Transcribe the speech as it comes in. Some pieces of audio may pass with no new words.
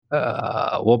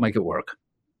We'll make it work.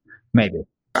 Maybe.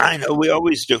 I know, we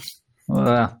always do.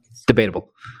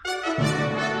 Debatable.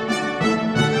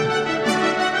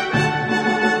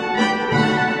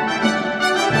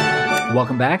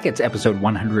 Welcome back. It's episode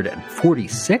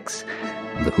 146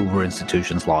 of the Hoover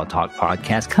Institution's Law Talk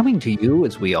podcast, coming to you,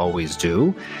 as we always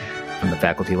do, from the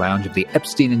faculty lounge of the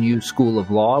Epstein and Hughes School of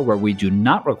Law, where we do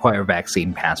not require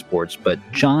vaccine passports, but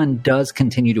John does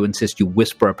continue to insist you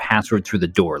whisper a password through the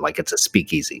door like it's a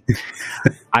speakeasy.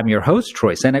 I'm your host,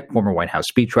 Troy Senik, former White House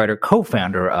speechwriter,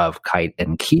 co-founder of Kite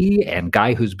and Key, and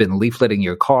guy who's been leafleting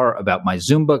your car about my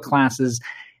Zumba classes,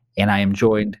 and I am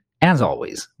joined, as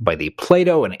always, by the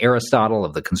Plato and Aristotle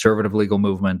of the conservative legal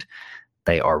movement.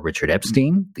 They are Richard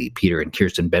Epstein, the Peter and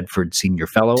Kirsten Bedford Senior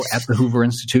Fellow at the Hoover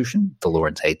Institution, the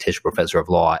Lawrence A. Tisch Professor of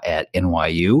Law at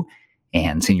NYU,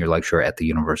 and Senior Lecturer at the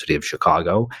University of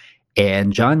Chicago,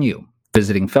 and John Yoo,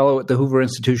 Visiting Fellow at the Hoover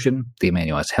Institution, the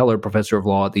Emanuel S. Heller Professor of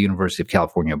Law at the University of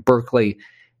California, Berkeley,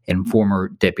 and former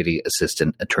Deputy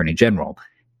Assistant Attorney General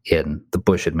in the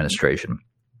Bush administration.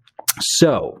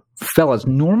 So, fellas,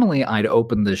 normally I'd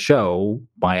open the show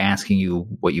by asking you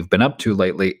what you've been up to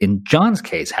lately. In John's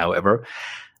case, however,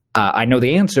 I know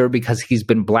the answer because he's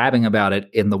been blabbing about it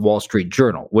in the Wall Street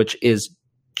Journal, which is,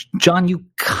 John, you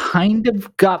kind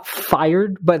of got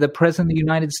fired by the President of the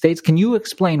United States. Can you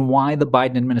explain why the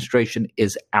Biden administration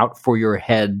is out for your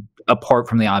head, apart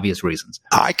from the obvious reasons?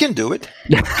 I can do it.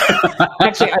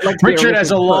 Actually, I'd like to Richard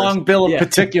has a long bill of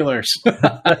particulars.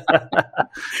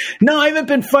 No, I haven't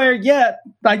been fired yet.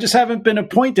 I just haven't been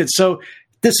appointed. So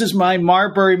this is my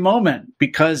Marbury moment,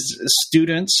 because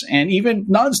students and even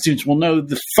non-students will know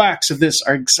the facts of this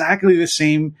are exactly the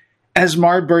same as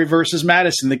Marbury versus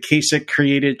Madison, the case that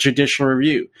created judicial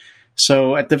review.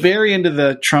 So at the very end of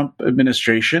the Trump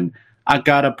administration, I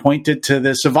got appointed to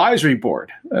this advisory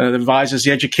board that advises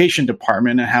the education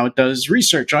department and how it does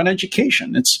research on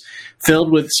education. It's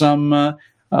filled with some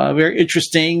very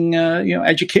interesting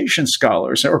education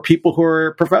scholars or people who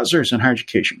are professors in higher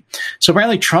education. So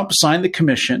apparently Trump signed the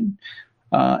commission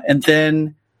and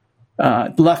then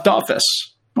left office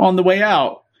on the way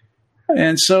out.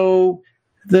 And so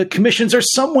the commissions are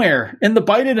somewhere in the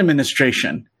Biden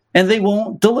administration, and they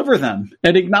won't deliver them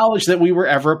and acknowledge that we were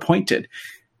ever appointed.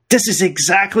 This is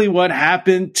exactly what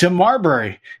happened to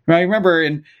Marbury. I remember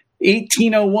in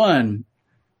 1801,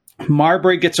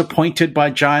 Marbury gets appointed by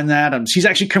John Adams. He's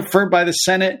actually confirmed by the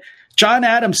Senate. John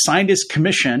Adams signed his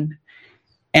commission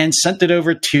and sent it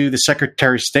over to the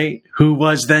Secretary of State, who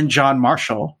was then John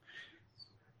Marshall.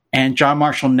 And John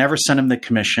Marshall never sent him the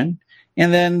commission.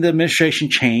 And then the administration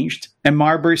changed, and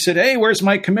Marbury said, hey, where's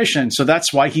my commission? So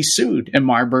that's why he sued in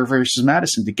Marbury versus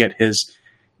Madison to get his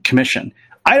commission.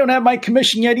 I don't have my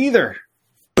commission yet either.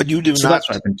 But you do so not. That's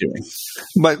what I've been doing.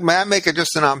 But may I make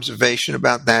just an observation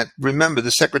about that? Remember,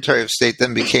 the Secretary of State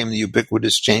then became the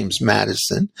ubiquitous James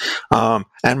Madison,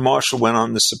 and Marshall went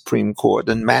on the Supreme Court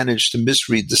and managed to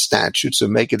misread the statutes or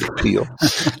make it appeal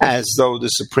as though the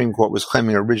Supreme Court was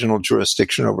claiming original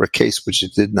jurisdiction over a case which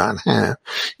it did not have,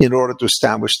 in order to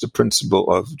establish the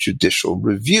principle of judicial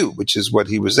review, which is what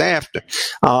he was after.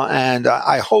 And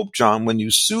I hope, John, when you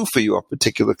sue for your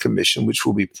particular commission, which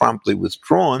will be promptly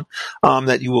withdrawn,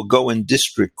 that you will go in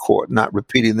district court, not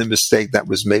repeating the mistake that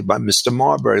was made by Mr.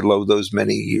 Marbury Lowe those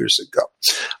many years ago.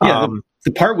 Yeah,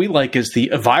 the part we like is the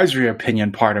advisory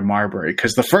opinion part of Marbury,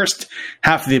 because the first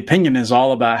half of the opinion is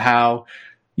all about how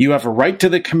you have a right to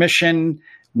the commission.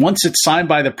 Once it's signed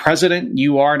by the president,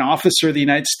 you are an officer of the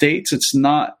United States. It's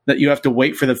not that you have to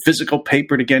wait for the physical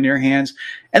paper to get in your hands.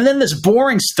 And then this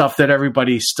boring stuff that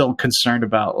everybody's still concerned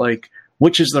about, like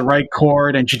which is the right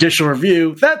court and judicial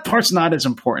review, that part's not as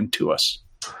important to us.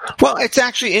 Well, it's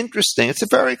actually interesting. It's a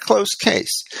very close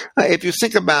case. If you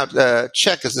think about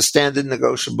check as a standard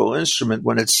negotiable instrument,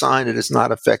 when it's signed, it is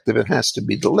not effective. It has to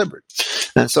be delivered.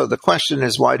 And so the question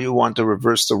is, why do you want to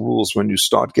reverse the rules when you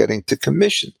start getting to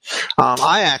commission?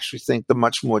 I actually think the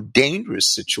much more dangerous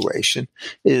situation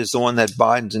is the one that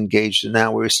Biden's engaged in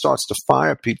now, where he starts to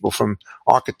fire people from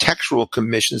architectural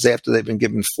commissions after they've been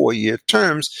given 4-year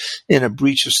terms in a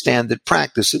breach of standard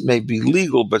practice. It may be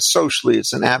legal, but socially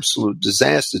it's an absolute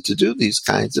disaster to do these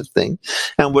kinds of things.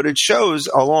 And what it shows,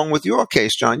 along with your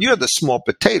case, John, you're the small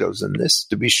potatoes in this,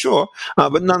 to be sure,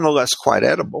 but nonetheless quite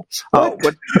edible. You're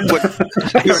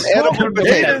an edible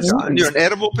potato, John. You're an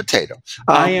edible potato.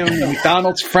 I am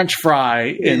McDonald's French fry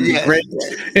in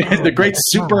the great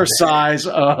super size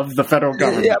of the federal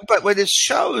government. Yeah, but what it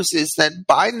shows is that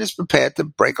Biden is prepared to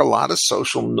break a lot of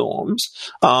social norms.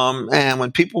 And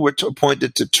when people were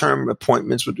appointed to term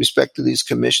appointments with respect to these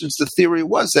commissions, the theory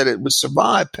was that it would survive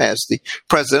survive past the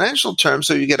presidential term,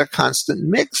 so you get a constant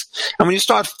mix. And when you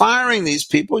start firing these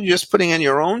people, you're just putting in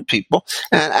your own people.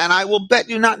 And I will bet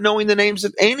you, not knowing the names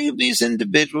of any of these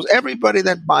individuals, everybody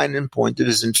that Biden appointed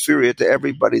is inferior to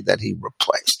everybody that he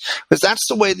replaced. Because that's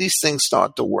the way these things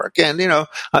start to work. And,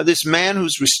 this man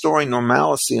who's restoring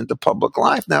normalcy into public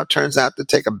life now turns out to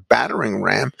take a battering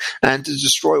ram and to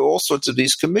destroy all sorts of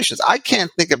these commissions. I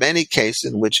can't think of any case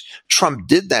in which Trump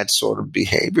did that sort of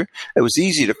behavior. It was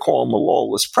easy to call him a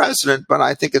lawless president, but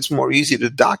I think it's more easy to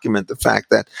document the fact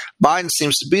that Biden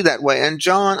seems to be that way. And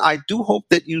John, I do hope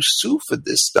that you sue for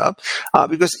this stuff,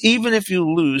 because even if you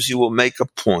lose, you will make a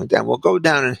point and will go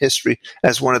down in history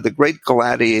as one of the great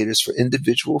gladiators for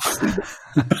individual freedom.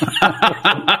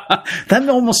 That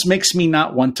almost makes me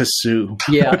not want to sue.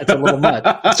 Yeah, it's a little much.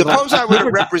 Suppose I were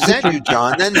to represent you,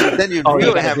 John, then you'd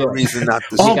really have a reason not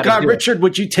to sue. Oh, God, Richard,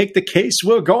 would you take the case?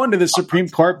 We're going to the Supreme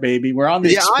Court, baby. We're on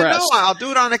the Express. Yeah, I know. I'll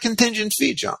do it on a contingent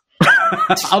fee, John.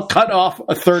 I'll cut off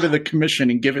a third of the commission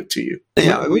and give it to you.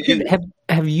 Yeah,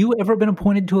 have you ever been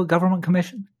appointed to a government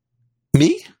commission?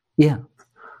 Me? Yeah.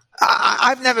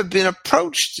 I've never been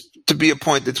approached to be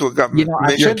appointed to a government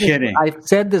commission. You're kidding. I've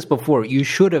said this before. You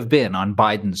should have been on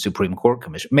Biden's Supreme Court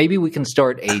commission. Maybe we can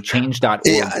start a change.org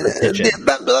petition.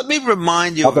 Let me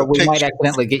remind you Although of a we picture. might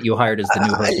accidentally get you hired as the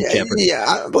new host of Jeopardy.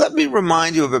 Yeah, let me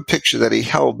remind you of a picture that he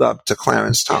held up to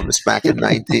Clarence Thomas back in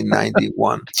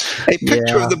 1991. A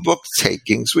picture of the book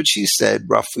Takings, which he said,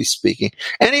 roughly speaking,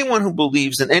 anyone who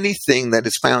believes in anything that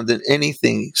is found in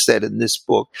anything said in this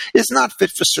book is not fit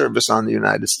for service on the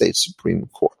United States Supreme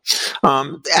Court.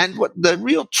 And what the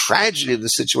real tragedy of the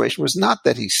situation was not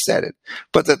that he said it,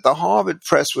 but that the Harvard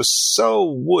press was so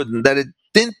wooden that it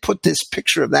didn't put this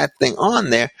picture of that thing on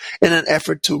there in an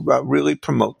effort to really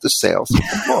promote the sales of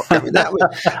the book. I mean, that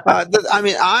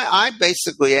was. I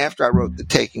basically, after I wrote the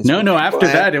Takings. No. After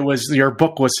that, it was your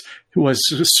book was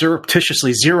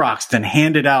surreptitiously Xeroxed and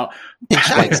handed out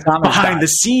behind the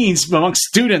scenes amongst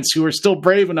students who were still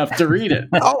brave enough to read it.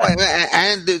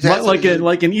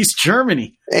 Like in East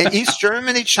Germany. In East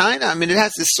Germany, China. I mean, it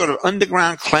has this sort of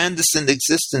underground clandestine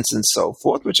existence and so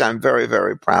forth, which I'm very,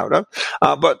 very proud of.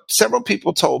 But several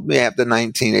people told me after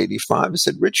 1985, I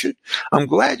said, Richard, I'm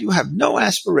glad you have no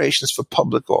aspirations for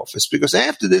public office, because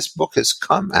after this book has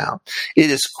come out, it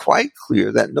is quite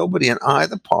clear that nobody in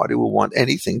either party will want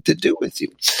anything to do with you.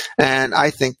 And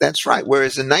I think that's right.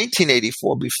 Whereas in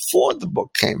 1984, before the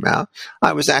book came out,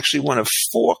 I was actually one of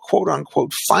 4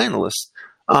 quote-unquote finalists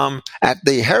at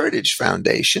the Heritage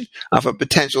Foundation of a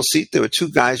potential seat. There were 2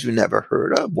 guys you never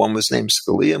heard of. One was named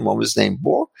Scalia and one was named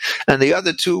Bork. And the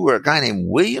other 2 were a guy named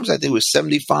Williams, I think he was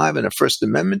 75 and a First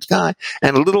Amendment guy,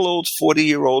 and a little old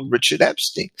 40-year-old Richard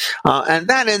Epstein. And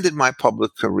that ended my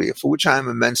public career, for which I am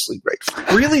immensely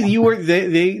grateful. Really? You were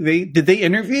did they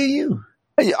interview you?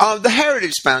 The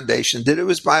Heritage Foundation did. It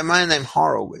was by a man named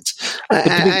Horowitz. But to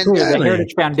be clear, the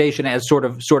Heritage Foundation as sort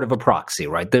of a proxy,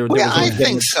 right? I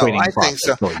think so.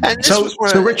 And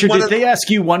so Richard, did they ask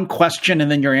you one question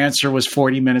and then your answer was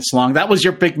 40 minutes long? That was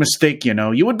your big mistake,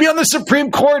 You would be on the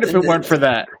Supreme Court if it weren't for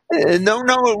that. No,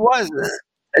 it wasn't.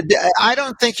 I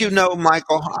don't think you know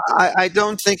Michael. I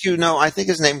don't think you know. I think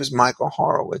his name is Michael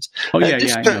Horowitz. Oh yeah,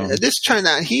 I know. This turned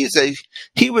out he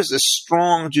was a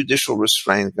strong judicial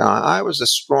restraint guy. I was a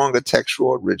stronger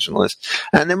textual originalist,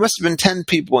 and there must have been 10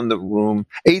 people in the room,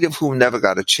 8 of whom never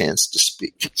got a chance to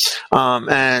speak.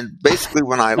 And basically,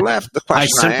 when I left, the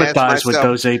question I sympathize with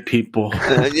those 8 people.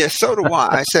 Yeah, so do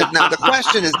I. I said, now the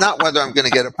question is not whether I'm going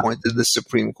to get appointed to the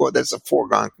Supreme Court. That's a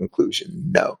foregone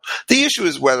conclusion. No, the issue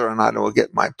is whether or not I will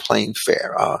get my plain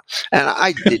fare. And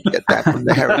I did get that from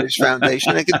the Heritage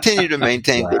Foundation and continue to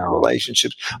maintain good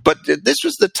relationships. But this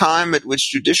was the time at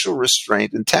which judicial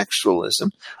restraint and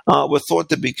textualism were thought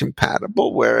to be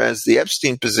compatible, whereas the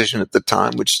Epstein position at the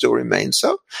time, which still remains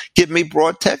so, give me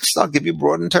broad text, I'll give you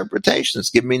broad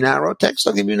interpretations. Give me narrow text,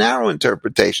 I'll give you narrow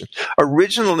interpretation.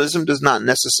 Originalism does not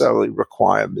necessarily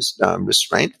require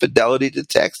restraint. Fidelity to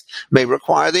text may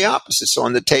require the opposite. So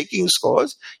in the Takings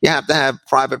Clause, you have to have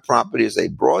private property as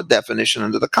a broad definition.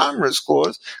 Under the Commerce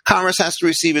Clause, commerce has to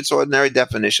receive its ordinary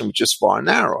definition, which is far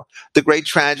narrower. The great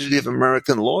tragedy of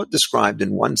American law, described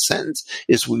in one sentence,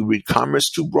 is we read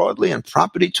commerce too broadly and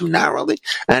property too narrowly,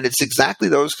 and it's exactly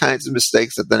those kinds of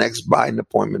mistakes that the next Biden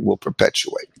appointment will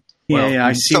perpetuate. Yeah,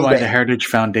 I see why the Heritage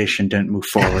Foundation didn't move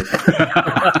forward.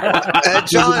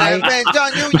 John,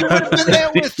 you would have been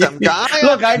there with them, guy.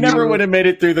 Look, I never would have made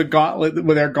it through the gauntlet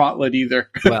with their gauntlet either.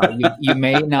 Well, you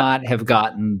may not have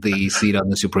gotten the seat on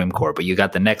the Supreme Court, but you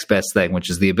got the next best thing, which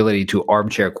is the ability to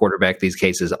armchair quarterback these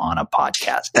cases on a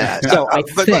podcast. So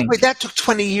but that took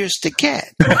 20 years to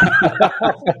get.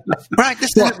 Right,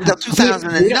 this is until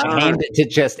 2009. To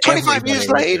just 25 years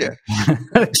later.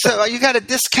 So you got to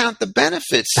discount the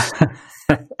benefits.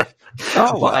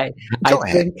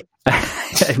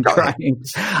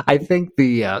 I think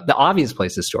the obvious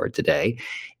place to start today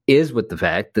is with the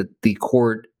fact that the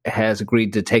court has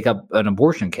agreed to take up an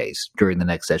abortion case during the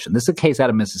next session. This is a case out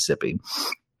of Mississippi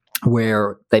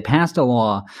where they passed a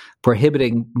law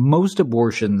prohibiting most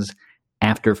abortions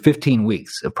after 15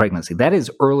 weeks of pregnancy. That is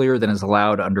earlier than is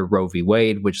allowed under Roe v.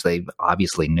 Wade, which they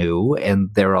obviously knew.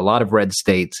 And there are a lot of red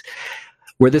states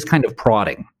where this kind of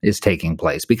prodding is taking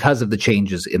place because of the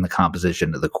changes in the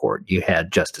composition of the court. You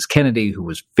had Justice Kennedy, who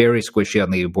was very squishy on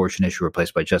the abortion issue,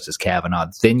 replaced by Justice Kavanaugh.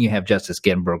 Then you have Justice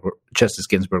Ginsburg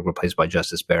replaced by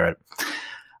Justice Barrett.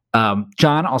 John,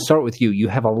 I'll start with you. You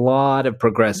have a lot of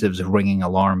progressives ringing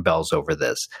alarm bells over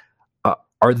this.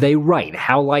 Are they right?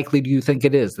 How likely do you think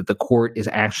it is that the court is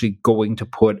actually going to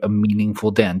put a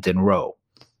meaningful dent in Roe?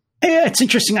 Yeah, it's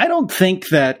interesting. I don't think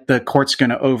that the court's going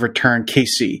to overturn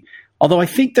Casey, although I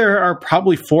think there are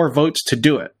probably 4 votes to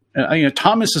do it.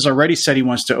 Thomas has already said he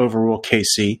wants to overrule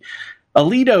Casey.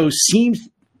 Alito seems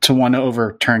to want to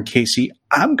overturn Casey.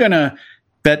 I'm going to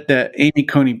bet that Amy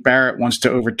Coney Barrett wants to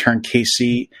overturn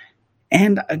Casey.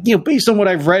 And, based on what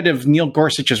I've read of Neil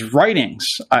Gorsuch's writings,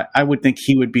 I would think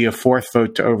he would be a 4th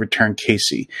vote to overturn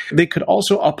Casey. They could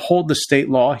also uphold the state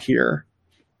law here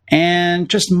and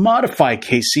just modify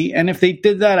Casey. And if they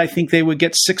did that, I think they would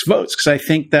get 6 votes, because I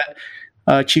think that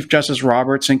Chief Justice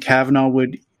Roberts and Kavanaugh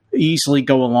would easily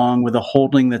go along with a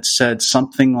holding that said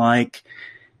something like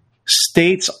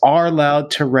states are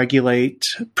allowed to regulate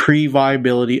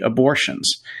pre-viability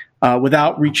abortions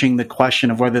without reaching the question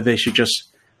of whether they should just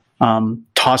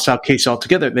toss out Casey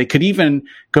altogether. They could even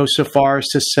go so far as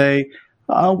to say,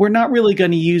 we're not really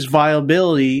going to use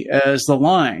viability as the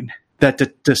line that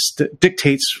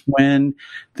dictates when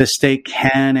the state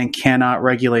can and cannot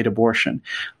regulate abortion.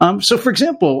 So, for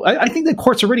example, I think the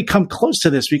court's already come close to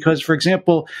this because, for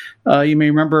example, you may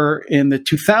remember in the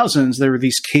 2000s, there were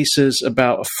these cases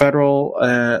about a federal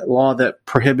law that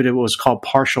prohibited what was called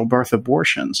partial birth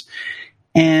abortions.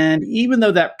 And even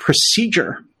though that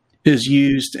procedure is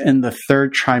used in the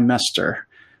 3rd trimester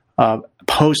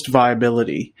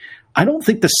post-viability, I don't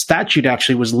think the statute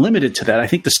actually was limited to that. I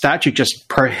think the statute just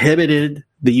prohibited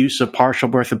the use of partial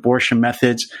birth abortion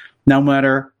methods no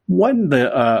matter when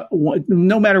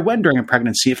during a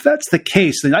pregnancy. If that's the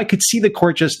case, then I could see the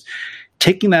court just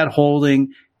taking that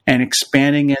holding and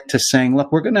expanding it to saying,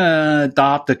 look, we're going to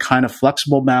adopt a kind of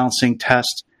flexible balancing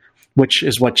test, which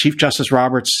is what Chief Justice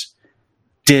Roberts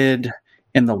did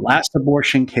in the last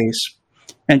abortion case,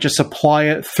 and just apply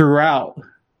it throughout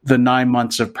the 9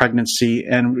 months of pregnancy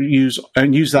and use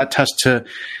that test to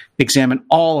examine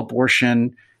all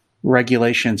abortion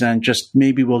regulations. And just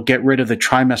maybe we'll get rid of the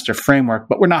trimester framework,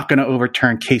 but we're not going to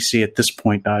overturn Casey at this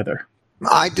point either.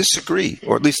 I disagree,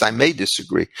 or at least I may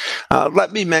disagree.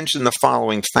 Let me mention the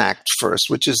following fact first,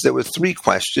 which is there were 3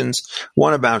 questions,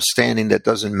 one about standing that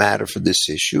doesn't matter for this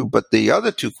issue, but the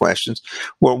other 2 questions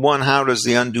were, one, how does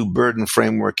the undue burden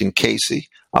framework in Casey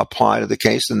apply to the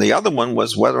case? And the other one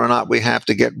was whether or not we have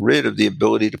to get rid of the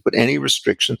ability to put any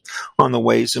restriction on the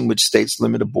ways in which states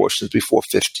limit abortions before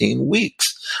 15 weeks,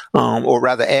 or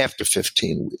rather after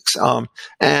 15 weeks.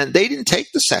 And they didn't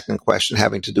take the second question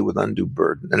having to do with undue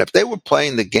burden. And if they were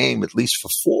playing the game, at least for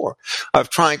 4, of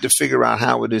trying to figure out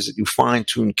how it is that you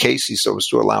fine-tune Casey so as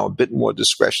to allow a bit more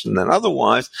discretion than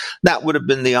otherwise, that would have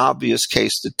been the obvious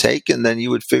case to take, and then you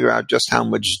would figure out just how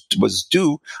much was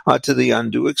due to the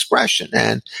undue expression.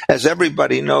 And as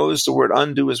everybody knows, the word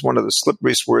undue is one of the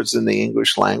slipperiest words in the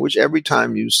English language. Every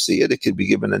time you see it, it could be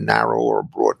given a narrow or a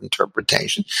broad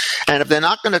interpretation. And if they're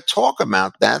not going to talk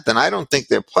about that, then I don't think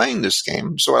they're playing this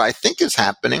game. So what I think is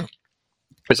happening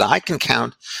is I can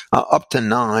count up to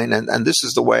 9, and this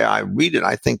is the way I read it.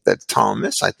 I think that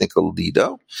Thomas, I think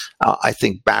Alito, I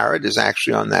think Barrett is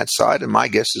actually on that side, and my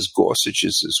guess is Gorsuch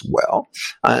is as well.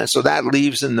 So that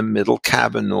leaves in the middle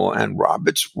Kavanaugh and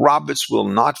Roberts. Roberts will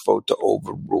not vote to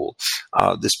overrule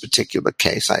this particular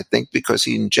case, I think, because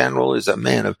he in general is a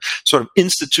man of sort of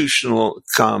institutional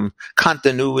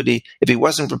continuity. If he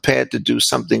wasn't prepared to do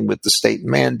something with the state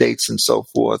mandates and so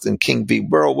forth, and King v.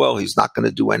 Burwell, he's not going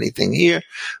to do anything here.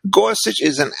 Gorsuch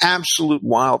is an absolute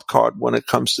wild card when it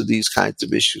comes to these kinds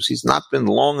of issues. He's not been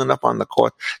long enough on the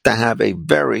court to have a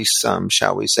very,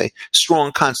 shall we say,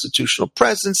 strong constitutional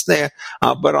presence there.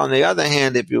 But on the other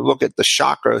hand, if you look at the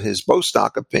shocker, his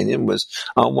Bostock opinion was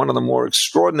one of the more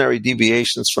extraordinary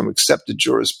deviations from accepted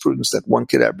jurisprudence that one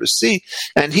could ever see.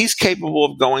 And he's capable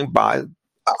of going by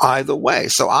either way.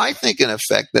 So I think, in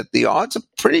effect, that the odds are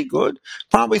pretty good,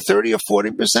 probably 30 or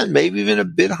 40%, maybe even a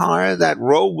bit higher, that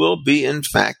Roe will be, in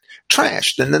fact,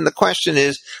 trashed. And then the question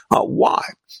is, why?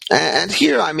 And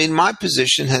here, I mean, my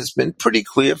position has been pretty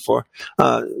clear for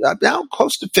now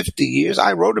close to 50 years.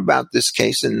 I wrote about this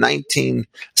case in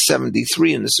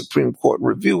 1973 in the Supreme Court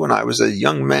Review when I was a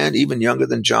young man, even younger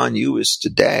than John Yoo is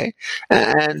today.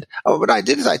 And what I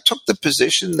did is I took the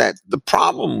position that the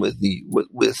problem with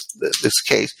this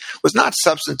case was not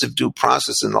substantive due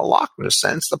process in the Lochner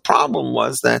sense. The problem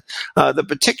was that the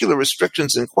particular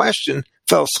restrictions in question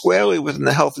fell squarely within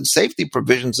the health and safety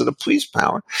provisions of the police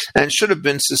power and should have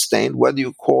been sustained, whether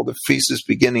you call the feces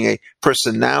beginning a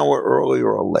person now or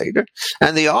earlier or later.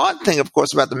 And the odd thing, of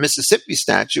course, about the Mississippi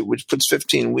statute, which puts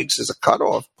 15 weeks as a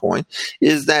cutoff point,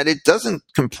 is that it doesn't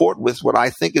comport with what I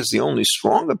think is the only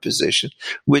stronger position,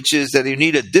 which is that you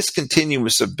need a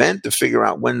discontinuous event to figure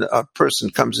out when a person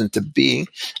comes into being.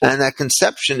 And that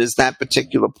conception is that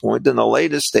particular point. In the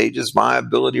later stages,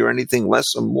 viability or anything less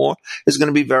or more is going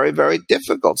to be very, very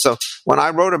difficult. So when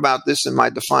I wrote about this in my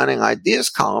Defining Ideas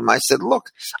column, I said, look,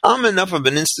 I'm enough of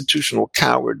an institutional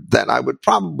coward that I would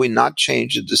probably not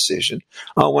change a decision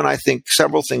when I think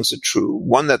several things are true.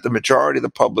 One, that the majority of the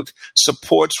public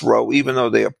supports Roe, even though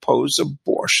they oppose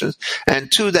abortion.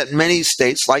 And two, that many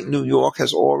states, like New York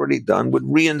has already done, would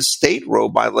reinstate Roe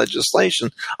by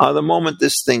legislation the moment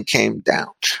this thing came down.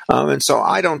 And so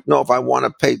I don't know if I want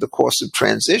to pay the cost of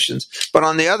transitions. But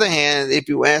on the other hand, if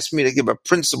you ask me to give a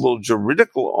principled juridical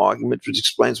argument which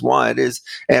explains why it is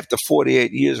after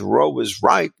 48 years Roe was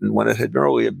right and when it had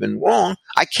earlier been wrong,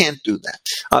 I can't do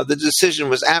that. The decision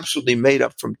was absolutely made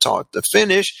up from start to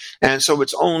finish, and so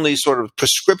it's only sort of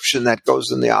prescription that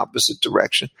goes in the opposite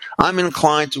direction. I'm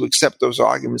inclined to accept those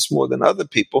arguments more than other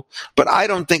people, but I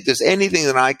don't think there's anything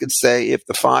that I could say if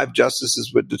the 5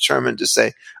 justices were determined to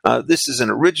say this is an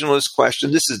originalist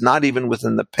question, this is not even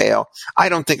within the pale. I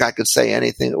don't think I could say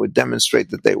anything that would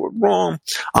demonstrate that they were wrong.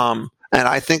 And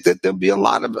I think that there'll be a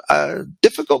lot of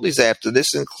difficulties after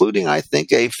this, including, I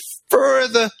think, a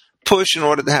further push in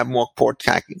order to have more court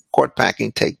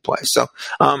packing take place. So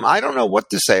I don't know what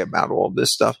to say about all this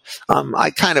stuff. I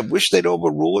kind of wish they'd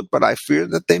overrule it, but I fear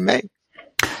that they may.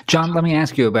 John, let me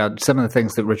ask you about some of the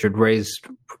things that Richard raised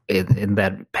in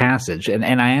that passage. And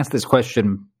I asked this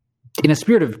question in a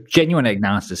spirit of genuine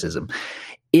agnosticism.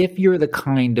 If you're the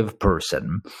kind of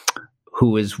person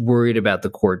who is worried about the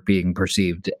court being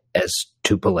perceived as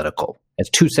too political, as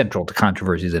too central to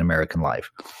controversies in American life,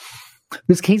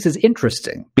 this case is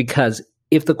interesting because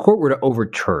if the court were to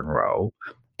overturn Roe,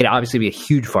 it'd obviously be a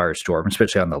huge firestorm,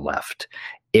 especially on the left.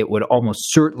 It would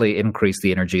almost certainly increase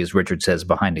the energy, as Richard says,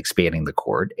 behind expanding the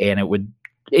court, and it would,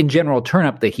 in general, turn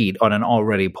up the heat on an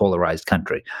already polarized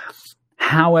country.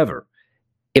 However,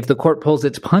 if the court pulls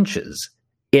its punches,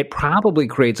 it probably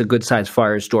creates a good-sized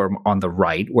firestorm on the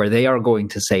right, where they are going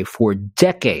to say, for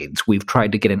decades, we've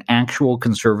tried to get an actual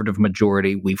conservative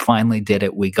majority. We finally did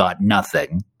it. We got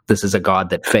nothing. This is a God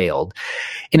that failed.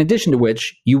 In addition to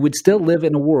which, you would still live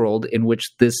in a world in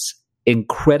which this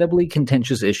incredibly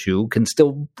contentious issue can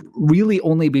still really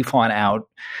only be fought out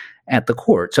at the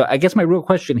court. So I guess my real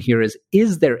question here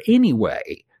is there any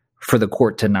way for the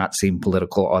court to not seem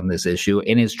political on this issue,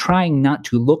 and is trying not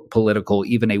to look political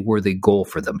even a worthy goal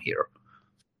for them here?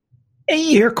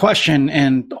 Your question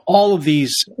and all of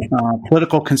these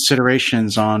political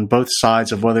considerations on both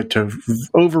sides of whether to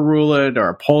overrule it or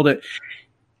uphold it,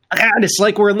 God, it's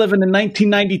like we're living in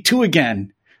 1992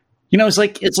 again. You know, it's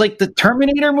like the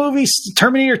Terminator movies,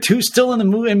 Terminator 2 still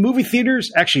in movie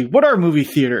theaters. Actually, what are movie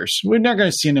theaters? We're not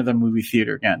going to see another movie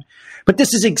theater again. But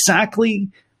this is exactly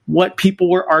what people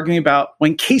were arguing about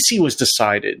when Casey was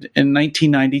decided in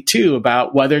 1992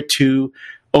 about whether to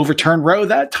overturn Roe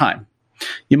that time.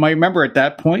 You might remember at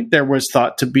that point, there was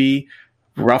thought to be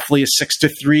roughly a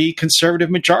 6-3 conservative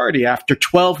majority after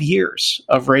 12 years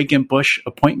of Reagan-Bush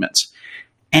appointments.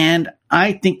 And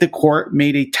I think the court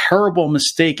made a terrible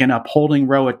mistake in upholding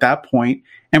Roe at that point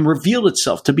and revealed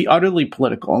itself to be utterly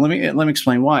political. And let me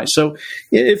explain why. So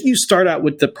if you start out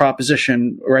with the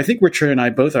proposition, or I think Richard and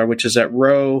I both are, which is that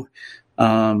Roe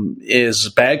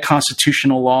is bad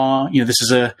constitutional law. You know, this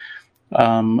is a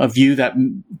view that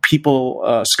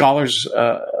people, scholars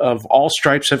of all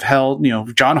stripes have held. You know,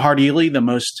 John Hart Ely,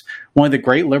 one of the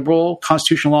great liberal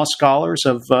constitutional law scholars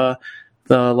of the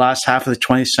the last half of the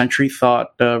 20th century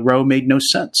thought Roe made no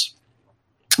sense.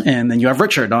 And then you have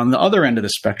Richard on the other end of the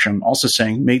spectrum also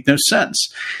saying made no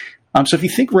sense. So if you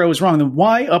think Roe is wrong, then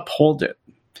why uphold it?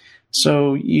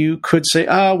 So you could say,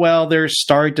 well, there's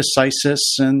stare decisis,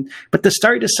 but the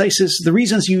stare decisis, the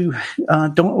reasons you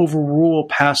don't overrule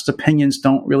past opinions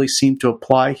don't really seem to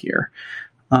apply here.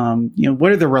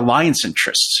 What are the reliance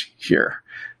interests here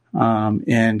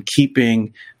in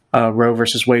keeping Roe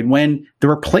versus Wade when the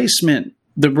replacement,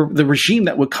 the regime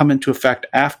that would come into effect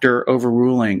after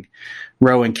overruling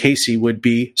Roe and Casey would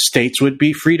be states would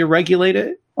be free to regulate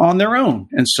it on their own,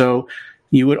 and so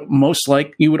you would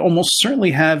almost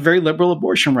certainly have very liberal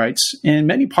abortion rights in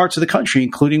many parts of the country,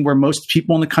 including where most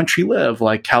people in the country live,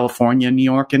 like California, New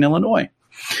York, and Illinois.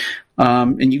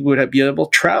 And you would be able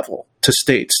to travel to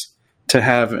states to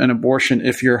have an abortion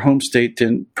if your home state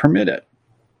didn't permit it.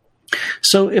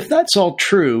 So if that's all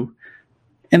true,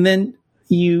 and then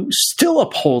you still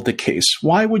uphold the case,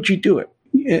 why would you do it?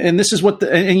 And this is what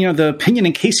the opinion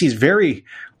in Casey is very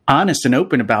honest and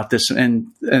open about this, and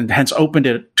hence opened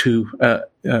it to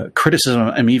criticism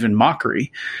and even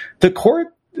mockery. The court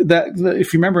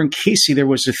if you remember in Casey, there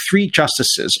was 3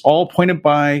 justices, all appointed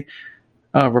by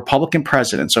Republican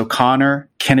presidents, O'Connor,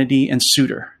 Kennedy, and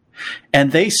Souter.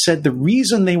 And they said the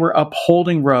reason they were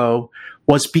upholding Roe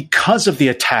was because of the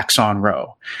attacks on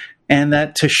Roe, and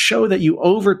that to show that you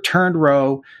overturned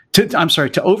Roe,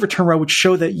 to overturn Roe would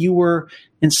show that you were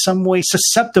in some way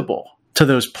susceptible to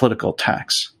those political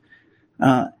attacks.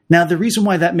 Now, the reason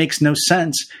why that makes no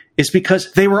sense is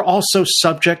because they were also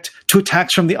subject to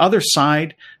attacks from the other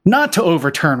side not to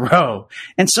overturn Roe.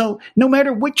 And so no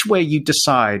matter which way you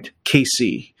decide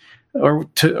Casey,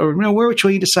 which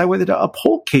way you decide whether to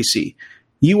uphold Casey,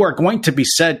 you are going to be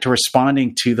said to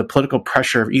responding to the political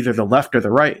pressure of either the left or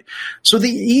the right. So the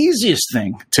easiest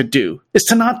thing to do is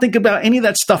to not think about any of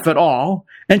that stuff at all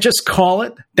and just call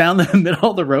it down the middle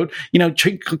of the road.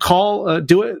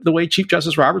 Do it the way Chief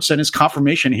Justice Roberts said in his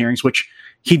confirmation hearings, which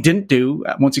he didn't do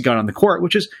once he got on the court,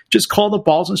 which is just call the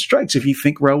balls and strikes. If you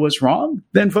think Roe was wrong,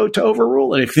 then vote to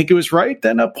overrule it. If you think it was right,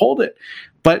 then uphold it.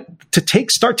 But to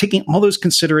start taking all those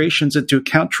considerations into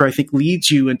account, Troy, I think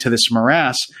leads you into this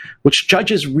morass, which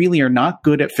judges really are not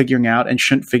good at figuring out and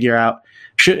shouldn't figure out,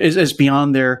 is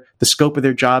beyond the scope of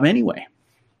their job anyway.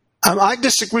 I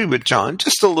disagree with John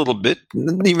just a little bit,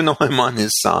 even though I'm on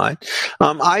his side.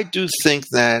 I do think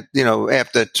that,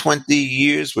 after 20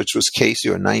 years, which was Casey,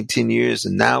 or 19 years,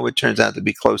 and now it turns out to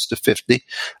be close to 50,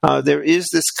 there is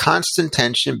this constant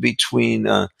tension between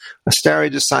stare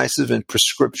decisis and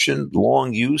prescription.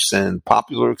 Long use and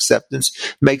popular acceptance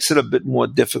makes it a bit more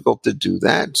difficult to do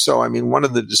that. So, one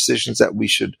of the decisions that we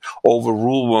should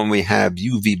overrule when we have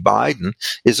U.V. Biden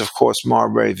is, of course,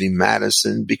 Marbury v.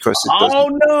 Madison, because it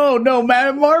doesn't... No,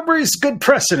 Marbury's good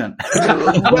precedent.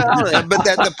 Well, but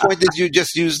at the point that you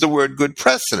just used the word good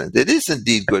precedent. It is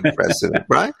indeed good precedent,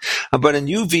 right? But in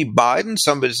U.V. Biden,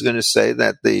 somebody's going to say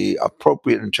that the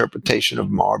appropriate interpretation of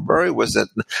Marbury was that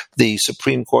the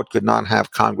Supreme Court could not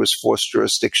have Congress force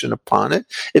jurisdiction upon it.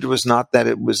 It was not that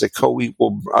it was a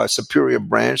co-equal superior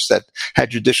branch that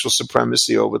had judicial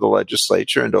supremacy over the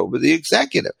legislature and over the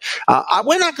executive.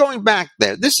 We're not going back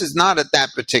there. This is not at that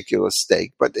particular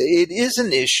stake, but it is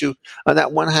an issue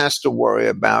that one has to worry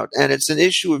about, and it's an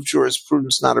issue of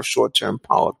jurisprudence, not of short-term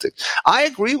politics. I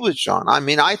agree with John.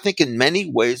 I think in many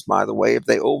ways, by the way, if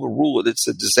they overrule it, it's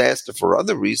a disaster for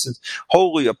other reasons,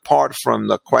 wholly apart from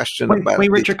the question about... Wait,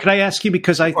 Richard, could I ask you,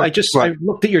 because I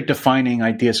looked at your defining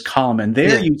ideas column, and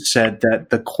there you said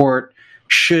that the court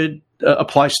should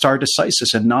apply stare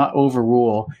decisis and not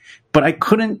overrule. But I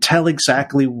couldn't tell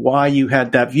exactly why you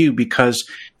had that view, because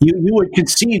you would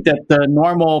concede that the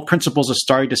normal principles of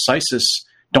stare decisis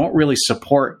don't really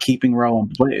support keeping Roe in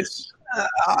place.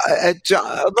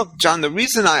 John, the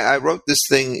reason I wrote this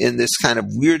thing in this kind of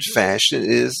weird fashion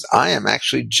is I am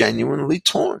actually genuinely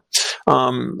torn.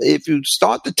 If you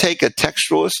start to take a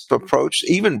textualist approach,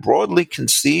 even broadly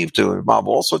conceived to involve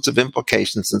all sorts of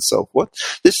implications and so forth,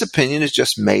 this opinion is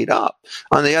just made up.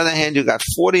 On the other hand, you got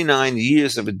 49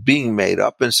 years of it being made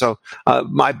up. And so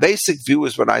my basic view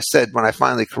is what I said when I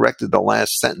finally corrected the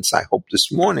last sentence, I hope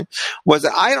this morning, was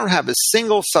that I don't have a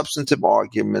single substantive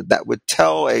argument that would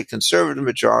tell a conservative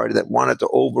majority that wanted to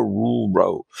overrule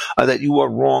Roe that you are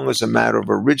wrong as a matter of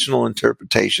original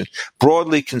interpretation,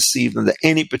 broadly conceived under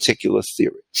any particular particular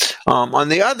theory. On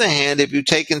the other hand, if you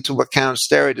take into account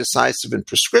stare decisis and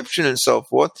prescription and so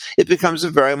forth, it becomes a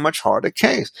very much harder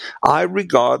case. I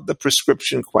regard the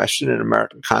prescription question in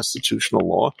American constitutional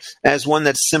law as one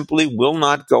that simply will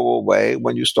not go away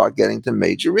when you start getting to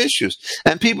major issues.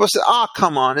 And people say,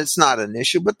 come on, it's not an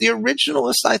issue. But the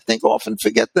originalists, I think, often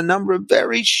forget the number of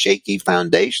very shaky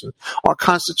foundations our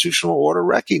constitutional order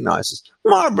recognizes.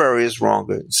 Marbury is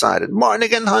wrongly cited. Martin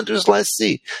against Hunter's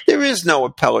lessee. There is no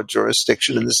appellate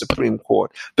jurisdiction in the Supreme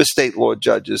Court for state law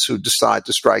judges who decide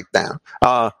to strike down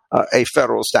a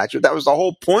federal statute. That was the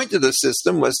whole point of the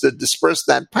system, was to disperse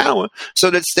that power so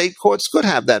that state courts could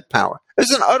have that power.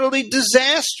 It's an utterly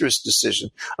disastrous decision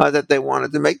that they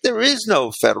wanted to make. There is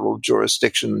no federal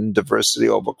jurisdiction in diversity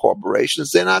over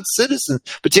corporations. They're not citizens,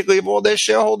 particularly if all their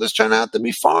shareholders turn out to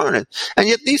be foreigners. And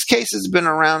yet these cases have been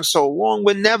around so long,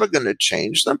 we're never going to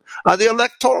change them. The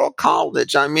Electoral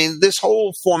College, I mean, this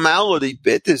whole formality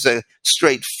bit is a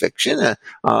straight fiction.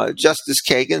 Justice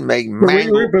Kagan may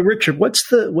mangle. But Richard, what's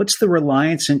the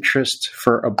reliance interest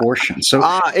for abortion? So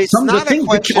it's not a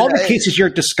question. All the cases you're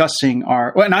discussing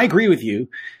are, and I agree with you,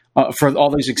 for all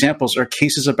these examples, are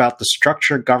cases about the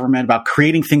structure of government, about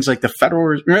creating things like the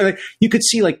federal. You could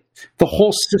see like the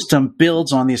whole system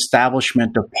builds on the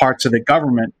establishment of parts of the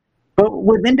government. But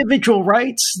with individual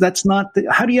rights, that's not.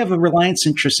 How do you have a reliance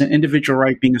interest in individual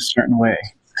right being a certain way?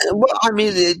 Well, I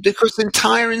mean, because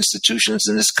entire institutions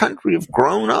in this country have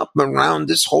grown up around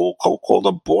this whole so-called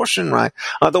abortion right.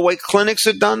 The way clinics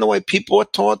are done, the way people are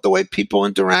taught, the way people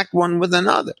interact one with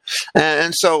another.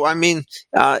 And so, I mean,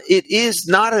 it is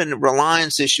not a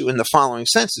reliance issue in the following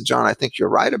sense. And John, I think you're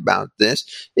right about this,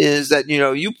 is that,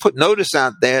 you put notice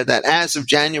out there that as of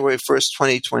January 1st,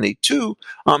 2022,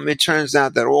 it turns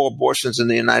out that all abortions in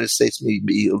the United States may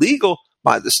be illegal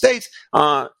by the states.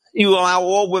 You allow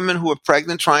all women who are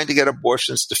pregnant trying to get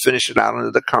abortions to finish it out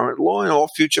under the current law, and all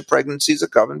future pregnancies are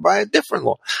governed by a different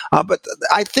law. But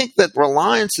I think that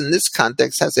reliance in this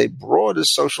context has a broader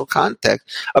social context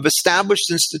of established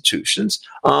institutions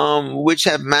which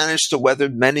have managed to weather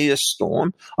many a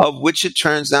storm, of which it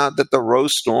turns out that the Roe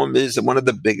storm is one of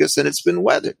the biggest, and it's been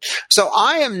weathered. So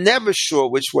I am never sure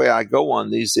which way I go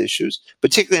on these issues,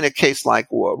 particularly in a case like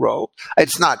Roe.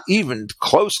 It's not even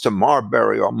close to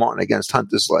Marbury or Martin against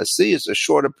Hunter's lessee. It's a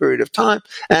shorter period of time.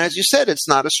 And as you said, it's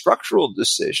not a structural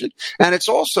decision. And it's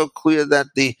also clear that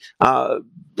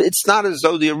it's not as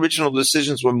though the original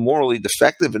decisions were morally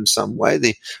defective in some way.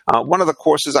 One of the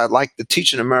courses I'd like to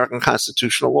teach in American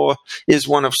constitutional law is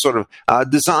one of sort of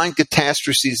design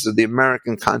catastrophes of the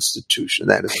American Constitution.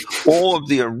 That is, all of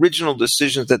the original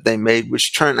decisions that they made,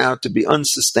 which turn out to be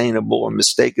unsustainable or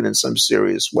mistaken in some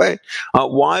serious way.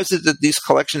 Why is it that this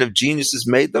collection of geniuses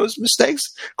made those mistakes?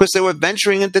 Because they were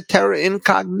venturing into terra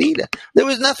incognita. There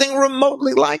was nothing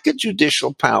remotely like a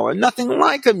judicial power, nothing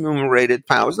like enumerated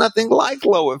powers, nothing like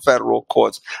lower federal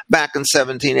courts back in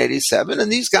 1787,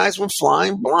 and these guys were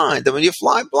flying blind. And when you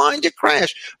fly blind, you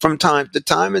crash from time to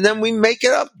time, and then we make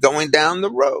it up going down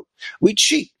the road. We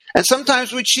cheat. And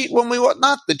sometimes we cheat when we ought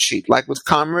not to cheat, like with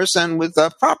commerce and with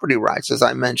property rights. As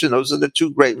I mentioned, those are the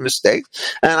two great mistakes.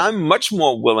 And I'm much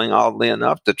more willing, oddly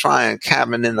enough, to try and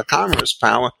cabin in the commerce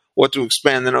power or to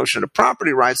expand the notion of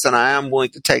property rights than I am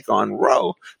willing to take on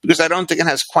Roe, because I don't think it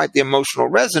has quite the emotional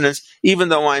resonance, even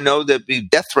though I know there'd be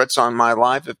death threats on my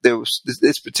life if there was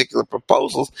this particular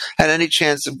proposal had any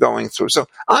chance of going through. So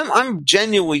I'm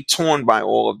genuinely torn by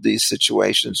all of these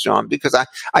situations, John, because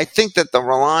I think that the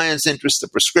reliance interest, the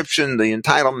prescription, the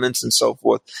entitlements and so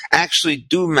forth actually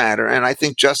do matter. And I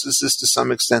think justices to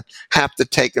some extent have to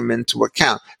take them into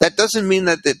account. That doesn't mean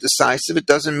that they're decisive. It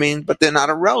doesn't mean, but they're not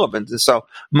irrelevant. And so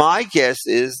my guess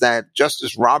is that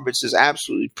Justice Roberts is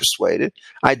absolutely persuaded.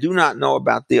 I do not know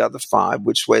about the other five,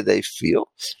 which way they feel.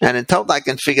 And until I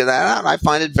can figure that out, I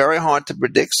find it very hard to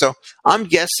predict. So I'm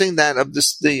guessing that of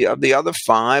the other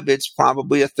five, it's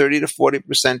probably a 30 to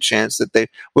 40% chance that they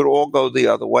would all go the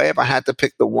other way. If I had to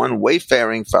pick the one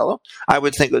wayfaring fellow, I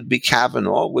would think it would be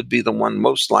Kavanaugh, would be the one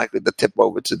most likely to tip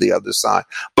over to the other side.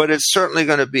 But it's certainly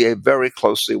going to be a very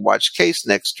closely watched case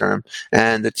next term,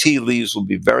 and the tea leaves will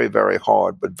be very, very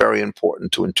hard, but very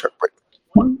important to interpret.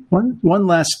 One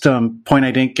last point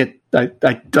I didn't get,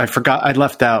 I forgot, I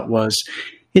left out was,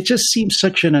 it just seems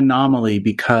such an anomaly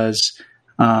because,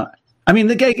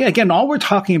 again, all we're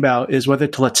talking about is whether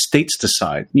to let states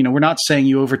decide. We're not saying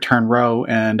you overturn Roe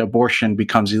and abortion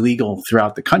becomes illegal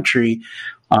throughout the country.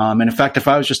 And in fact, if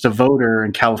I was just a voter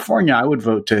in California, I would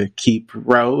vote to keep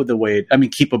Roe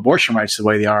keep abortion rights the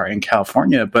way they are in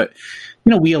California. But,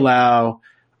 we allow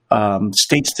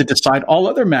states to decide all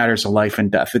other matters of life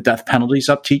and death. The death penalty is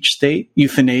up to each state.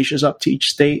 Euthanasia is up to each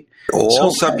state.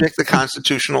 All subject to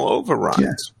constitutional overrides.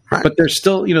 Yeah. Right. But there's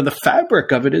still, the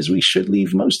fabric of it is we should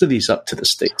leave most of these up to the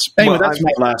states. Anyway, that's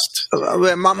my last.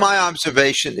 My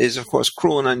observation is, of course,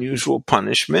 cruel and unusual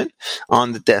punishment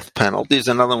on the death penalty is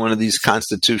another one of these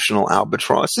constitutional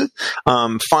albatrosses.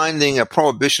 Finding a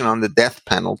prohibition on the death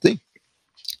penalty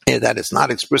that is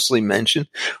not expressly mentioned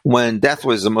when death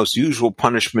was the most usual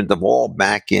punishment of all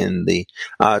back in the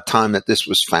time that this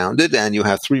was founded, and you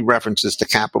have 3 references to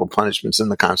capital punishments in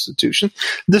the Constitution.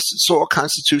 This is all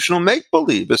constitutional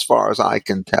make-believe as far as I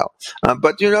can tell.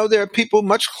 But there are people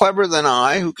much cleverer than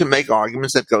I who can make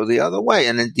arguments that go the other way,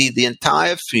 and indeed the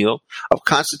entire field of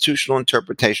constitutional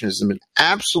interpretation has been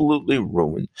absolutely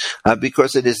ruined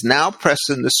because it is now pressed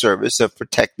in the service of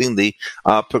protecting the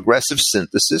progressive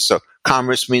synthesis. So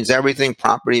commerce means everything.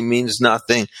 Property means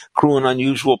nothing. Cruel and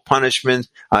unusual punishment.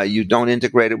 You don't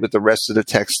integrate it with the rest of the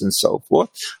text and so forth.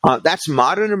 That's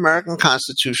modern American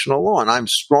constitutional law, and I'm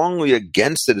strongly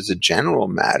against it as a general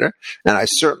matter. And I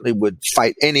certainly would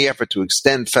fight any effort to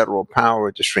extend federal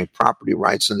power to shrink property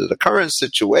rights into the current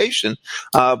situation.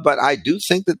 But I do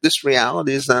think that this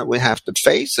reality is that we have to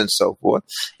face and so forth.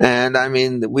 And I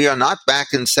mean, we are not back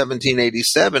in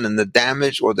 1787, and the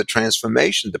damage or the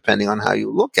transformation, depending on how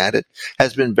you look at it,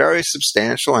 has been very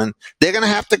substantial, and they're going to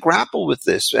have to grapple with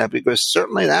this because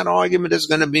certainly that argument is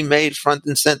going to be made front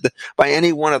and center by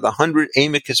any one of the 100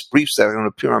 amicus briefs that are going to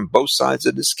appear on both sides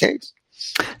of this case.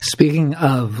 Speaking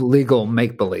of legal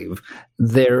make-believe,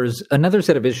 there's another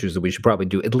set of issues that we should probably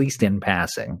do, at least in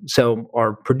passing. So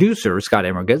our producer, Scott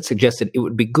Emergut, suggested it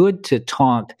would be good to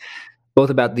talk both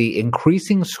about the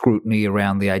increasing scrutiny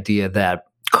around the idea that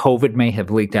COVID may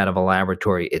have leaked out of a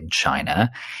laboratory in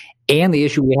China, and the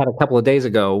issue we had a couple of days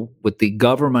ago with the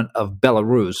government of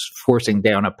Belarus forcing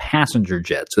down a passenger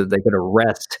jet so that they could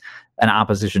arrest an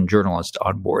opposition journalist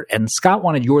on board. And Scott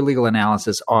wanted your legal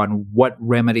analysis on what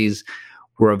remedies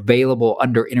were available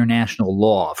under international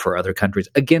law for other countries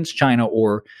against China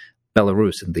or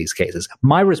Belarus in these cases.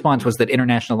 My response was that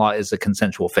international law is a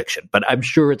consensual fiction, but I'm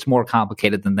sure it's more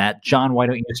complicated than that. John, why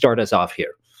don't you start us off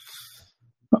here?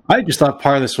 I just thought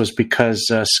part of this was because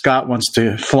Scott wants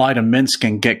to fly to Minsk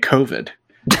and get COVID.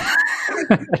 I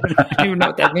don't even know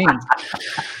what that means.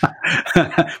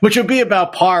 Which would be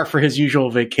about par for his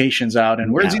usual vacations out.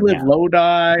 And where does he live? Yeah. Lodi?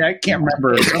 I can't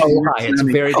remember. Ojai. It's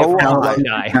very different. Lodi.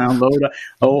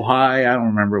 Ojai. I don't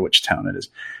remember which town it is.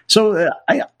 So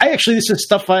I actually, this is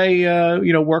stuff I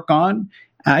work on.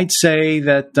 I'd say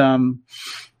that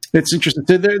it's interesting.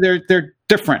 They're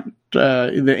different.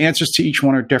 The answers to each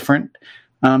one are different.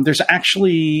 There's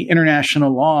actually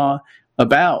international law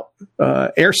about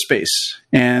airspace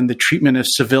and the treatment of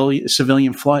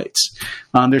civilian flights.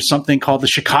 There's something called the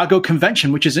Chicago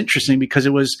Convention, which is interesting because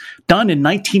it was done in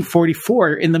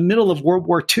 1944 in the middle of World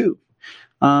War II.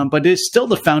 But it's still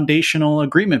the foundational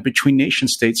agreement between nation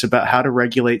states about how to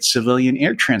regulate civilian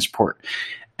air transport.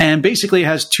 And basically it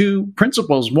has 2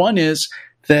 principles. One is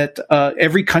that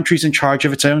every country's in charge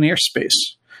of its own airspace.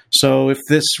 So if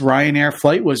this Ryanair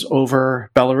flight was over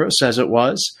Belarus, as it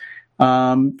was,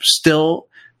 still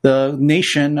the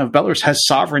nation of Belarus has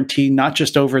sovereignty not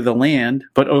just over the land,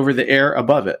 but over the air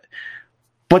above it.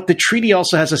 But the treaty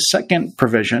also has a second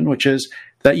provision, which is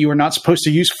that you are not supposed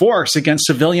to use force against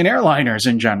civilian airliners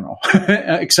in general,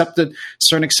 except that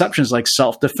certain exceptions like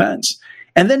self-defense.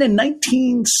 And then in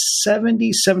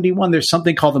 1970-71, there's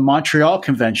something called the Montreal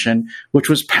Convention, which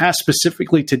was passed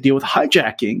specifically to deal with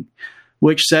hijacking,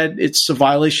 which said it's a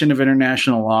violation of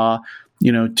international law,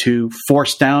 to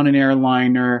force down an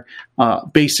airliner,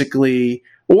 basically,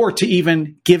 or to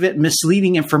even give it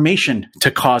misleading information to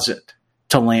cause it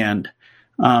to land.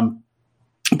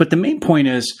 But the main point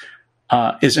is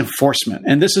enforcement.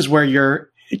 And this is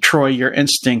where Troy, your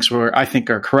instincts I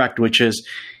think are correct, which is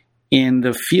in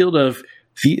the field of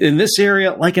in this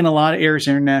area, like in a lot of areas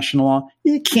of international law,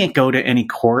 you can't go to any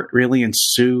court really and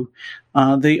sue.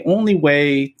 The only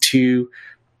way to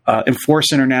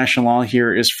enforce international law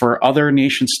here is for other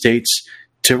nation states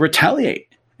to retaliate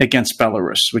against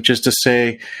Belarus, which is to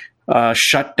say,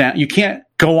 shut down. You can't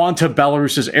go onto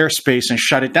Belarus's airspace and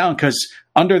shut it down because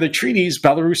under the treaties,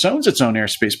 Belarus owns its own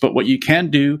airspace. But what you can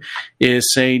do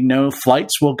is say no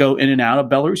flights will go in and out of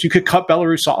Belarus. You could cut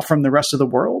Belarus off from the rest of the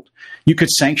world. You could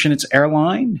sanction its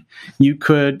airline. You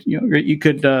could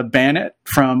ban it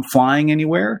from flying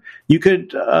anywhere. You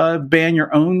could ban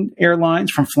your own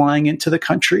airlines from flying into the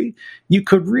country. You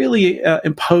could really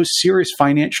impose serious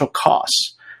financial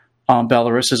costs on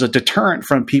Belarus as a deterrent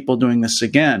from people doing this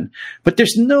again. But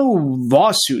there's no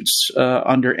lawsuits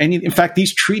under any. In fact, the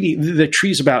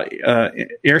treaties about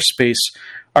airspace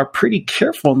are pretty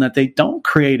careful in that they don't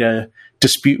create a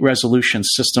dispute resolution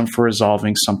system for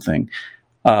resolving something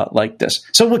like this.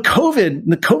 So with COVID,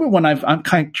 the COVID one, I'm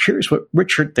kind of curious what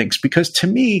Richard thinks, because to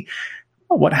me,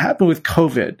 what happened with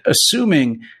COVID,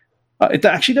 assuming it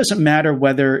actually doesn't matter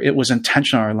whether it was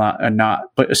intentional or not,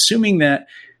 but assuming that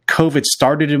COVID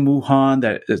started in Wuhan,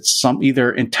 that it's some either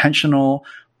intentional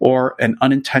or an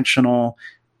unintentional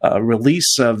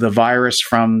release of the virus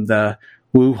from the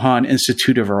Wuhan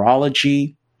Institute of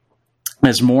Virology,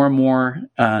 as more and more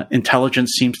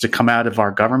intelligence seems to come out of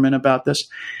our government about this.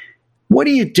 What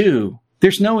do?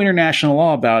 There's no international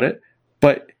law about it,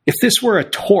 but if this were a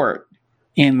tort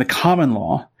in the common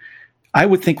law, I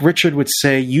would think Richard would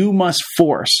say you must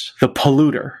force the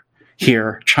polluter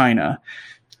here, China,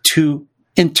 to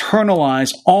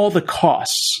internalize all the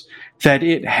costs that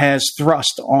it has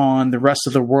thrust on the rest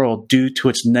of the world due to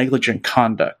its negligent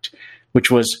conduct,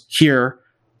 which was here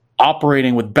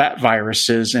operating with bat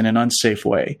viruses in an unsafe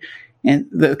way. And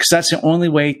because that's the only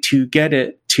way to get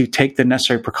it to take the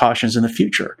necessary precautions in the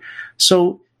future.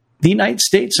 So the United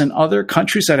States and other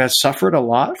countries that have suffered a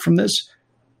lot from this,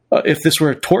 if this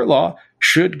were a tort law,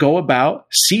 should go about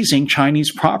seizing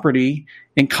Chinese property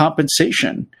in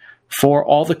compensation for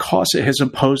all the costs it has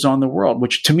imposed on the world,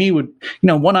 which to me would,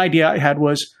 one idea I had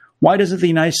was, why doesn't the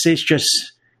United States just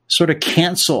sort of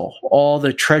cancel all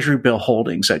the treasury bill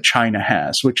holdings that China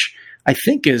has, which I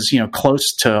think is, close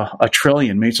to $1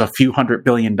 trillion, maybe it's a few $100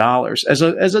 billion as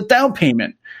a down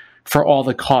payment for all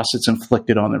the costs it's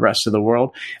inflicted on the rest of the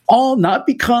world. All not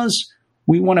because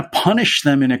we want to punish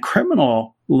them in a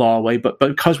criminal law way, but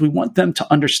because we want them to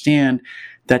understand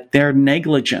that their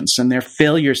negligence and their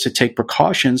failures to take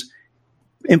precautions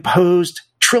imposed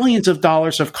trillions of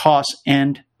dollars of costs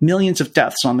and millions of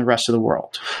deaths on the rest of the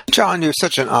world. John, you're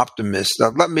such an optimist.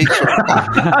 Let me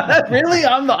Really?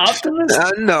 I'm the optimist?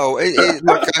 No.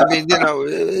 Look, I mean,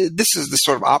 this is the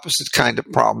sort of opposite kind of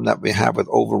problem that we have with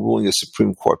overruling a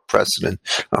Supreme Court precedent.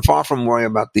 Far from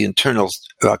worrying about the internal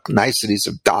niceties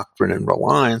of doctrine and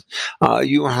reliance,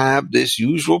 you have this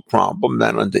usual problem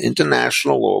that under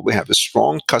international law, we have a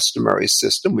strong customary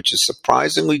system, which is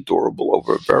surprisingly durable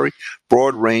over a very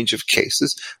broad range of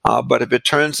cases. But if it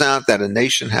turns out that a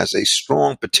nation has a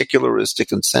strong particularistic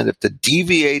incentive to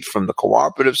deviate from the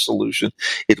cooperative solution,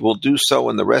 it will do so,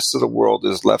 and the rest of the world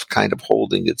is left kind of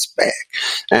holding its bag.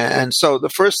 And so the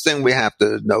first thing we have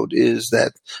to note is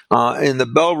that in the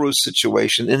Belarus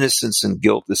situation, innocence and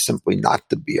guilt is simply not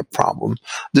to be a problem.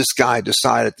 This guy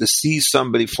decided to seize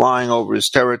somebody flying over his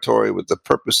territory with the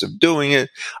purpose of doing it.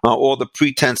 All the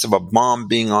pretense of a bomb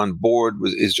being on board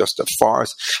is just a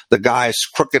farce. The guy is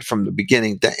crooked from the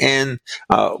beginning to end.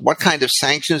 What kind of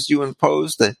sanctions do you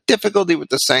impose? The difficulty with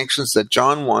the sanctions that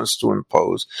John wants to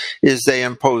impose is they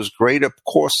impose greater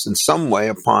costs in some way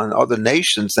upon other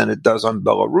nations than it does on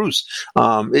Belarus.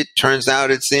 It turns out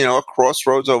it's a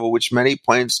crossroads over which many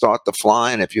planes start to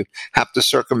fly, and if you have to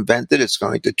circumvent it, it's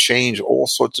going to change all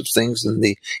sorts of things in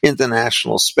the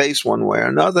international space one way or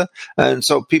another. And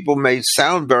so people may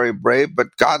sound very brave,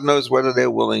 but God knows whether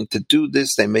they're willing to do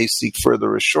this. They may seek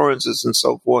further assurances and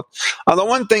so forth. The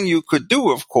one thing you could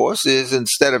do, of course, is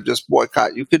instead of just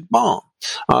boycott, you could bomb.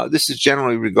 This is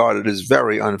generally regarded as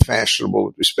very unfashionable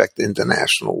with respect to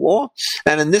international law.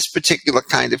 And in this particular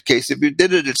kind of case, if you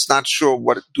did it, it's not sure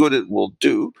what good it will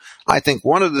do. I think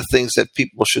one of the things that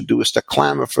people should do is to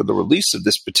clamor for the release of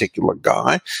this particular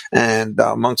guy. And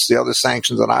amongst the other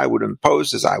sanctions that I would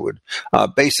impose is I would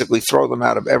basically throw them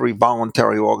out of every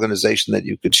voluntary organization that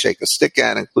you could shake a stick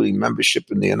at, including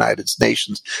membership in the United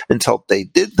Nations, until they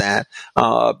did that,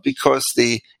 because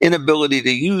the inability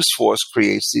to use force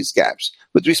creates these gaps.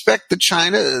 With respect to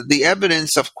China, the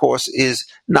evidence, of course, is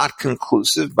not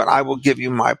conclusive, but I will give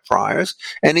you my priors.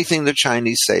 Anything the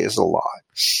Chinese say is a lie.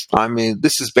 I mean,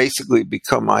 this has basically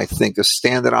become, I think, a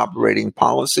standard operating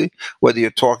policy, whether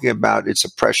you're talking about its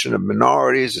oppression of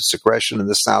minorities, its aggression in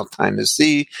the South China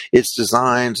Sea, its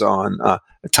designs on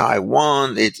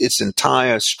Taiwan, its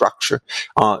entire structure.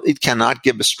 It cannot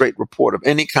give a straight report of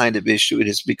any kind of issue. It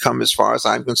has become, as far as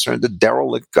I'm concerned, a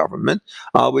derelict government,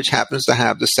 which happens to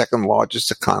have the second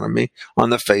largest economy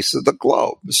on the face of the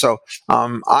globe. So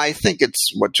I think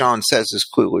it's what John says is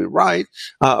clearly right.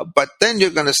 But then you're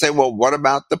going to say, well, what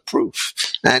about the proof?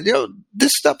 And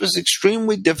this stuff is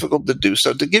extremely difficult to do.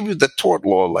 So to give you the tort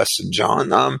law lesson, John,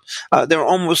 there are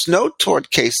almost no tort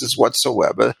cases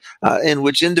whatsoever in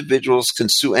which individuals can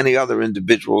sue any other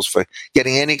individuals for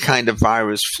getting any kind of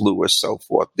virus, flu, or so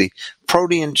forth. The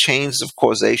protein chains of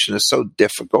causation are so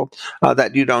difficult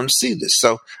that you don't see this.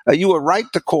 So you were right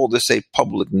to call this a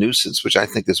public nuisance, which I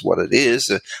think is what it is,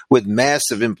 with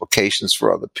massive implications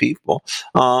for other people.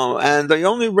 And the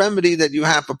only remedy that you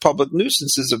have for public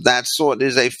nuisances of that sort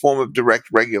is a form of direct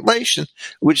regulation,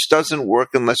 which doesn't work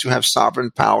unless you have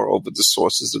sovereign power over the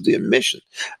sources of the emission.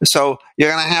 So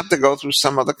you're going to have to go through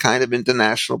some other kind of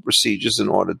international procedures in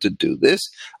order to do this.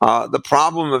 The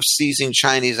problem of seizing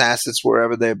Chinese assets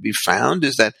wherever they be found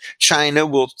is that China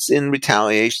will, in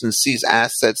retaliation, seize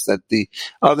assets that the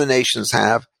other nations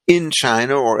have in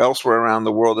China or elsewhere around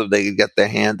the world if they could get their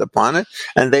hand upon it.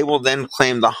 And they will then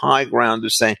claim the high ground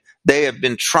of saying they have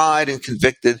been tried and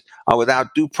convicted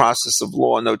without due process of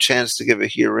law, no chance to give a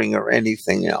hearing or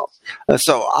anything else.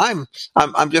 So I'm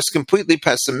just completely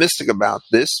pessimistic about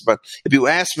this. But if you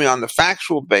ask me on the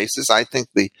factual basis, I think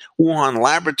the Wuhan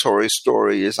laboratory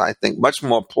story is, I think, much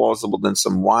more plausible than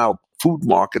some wild food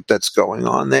market that's going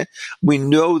on there. We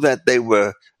know that they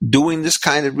were doing this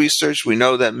kind of research. We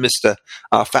know that Mr.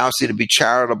 Fauci, to be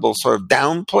charitable, sort of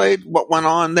downplayed what went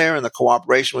on there in the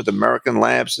cooperation with American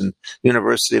labs and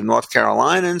University of North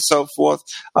Carolina and so forth.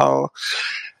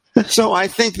 So I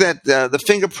think that the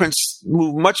fingerprints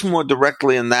move much more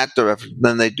directly in that direction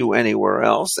than they do anywhere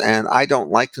else. And I don't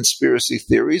like conspiracy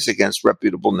theories against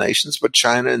reputable nations, but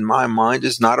China, in my mind,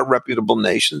 is not a reputable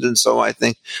nation. And so I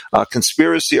think a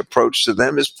conspiracy approach to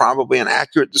them is probably an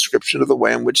accurate description of the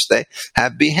way in which they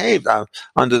have behaved.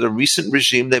 Under the recent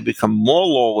regime, they've become more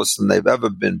lawless than they've ever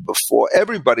been before.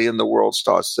 Everybody in the world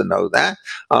starts to know that.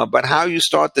 But how you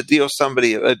start to deal with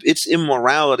somebody, its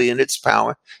immorality and its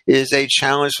power is a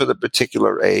challenge for the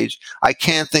particular age. I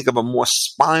can't think of a more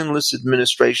spineless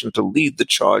administration to lead the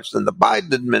charge than the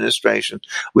Biden administration,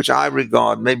 which I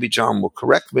regard, maybe John will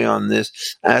correct me on this,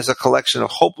 as a collection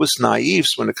of hopeless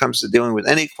naives when it comes to dealing with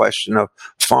any question of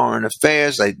foreign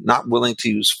affairs. They're not willing to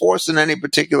use force in any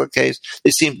particular case. They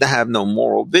seem to have no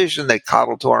moral vision. They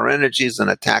coddle to our energies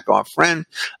and attack our friend.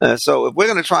 So if we're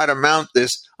going to try to mount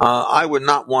this, I would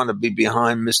not want to be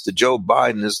behind Mr. Joe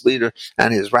Biden as leader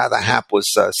and his rather hapless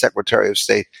Secretary of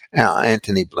State,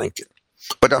 Antony Blinken.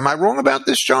 But am I wrong about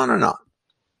this, John, or not?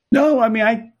 No, I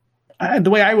mean, the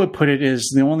way I would put it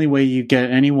is the only way you get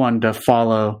anyone to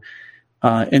follow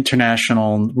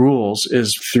international rules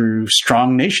is through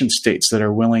strong nation states that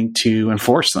are willing to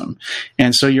enforce them.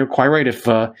 And so you're quite right. If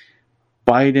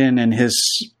Biden and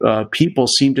his people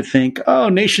seem to think, oh,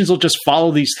 nations will just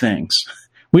follow these things,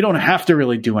 we don't have to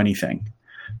really do anything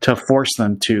to force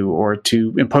them to or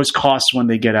to impose costs when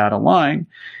they get out of line,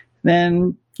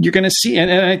 then you're going to see, and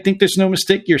I think there's no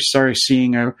mistake, you're starting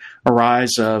seeing a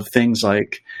rise of things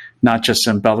like not just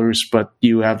in Belarus, but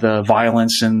you have the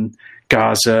violence in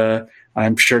Gaza.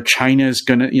 I'm sure China has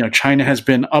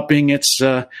been upping its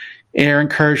air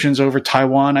incursions over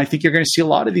Taiwan. I think you're going to see a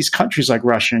lot of these countries like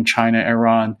Russia and China,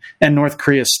 Iran, and North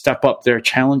Korea step up their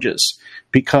challenges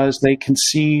because they can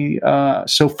see,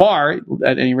 so far,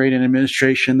 at any rate, an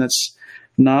administration that's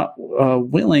not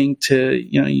willing to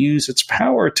use its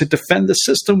power to defend the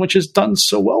system, which has done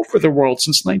so well for the world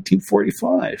since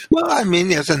 1945. Well, I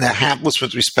mean, yes, and they're hapless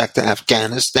with respect to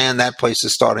Afghanistan. That place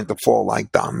is starting to fall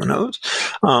like dominoes.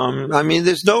 I mean,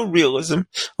 there's no realism.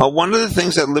 One of the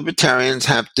things that libertarians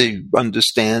have to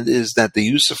understand is that the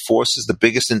use of force is the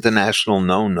biggest international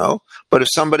no-no. But if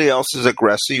somebody else is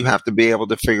aggressor, you have to be able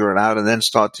to figure it out and then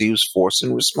start to use force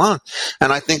in response.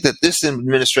 And I think that this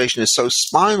administration is so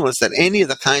spineless that any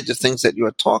of the kinds of things that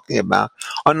you're talking about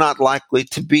are not likely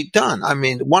to be done. I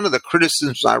mean, one of the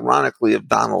criticisms, ironically, of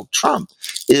Donald Trump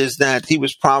is that he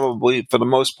was probably, for the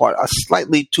most part, a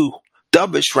slightly too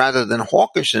dovish rather than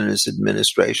hawkish in his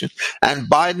administration. And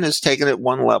Biden has taken it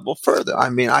one level further. I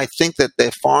mean, I think that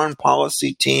their foreign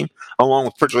policy team, along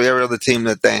with virtually every other team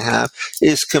that they have,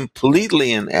 is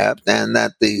completely inept, and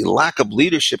that the lack of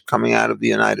leadership coming out of the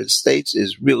United States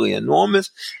is really enormous.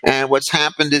 And what's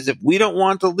happened is if we don't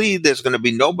want to lead, there's going to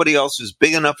be nobody else who's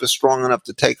big enough or strong enough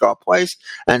to take our place.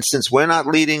 And since we're not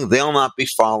leading, they'll not be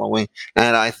following.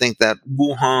 And I think that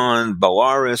Wuhan,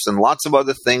 Belarus, and lots of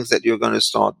other things that you're going to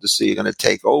start to see are going to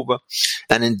take over.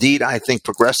 And indeed, I think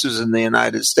progressives in the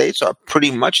United States are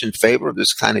pretty much in favor of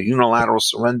this kind of unilateral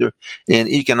surrender in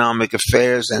economic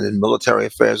affairs and in military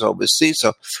affairs overseas.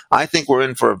 So I think we're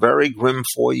in for a very grim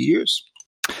 4 years.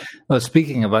 Well,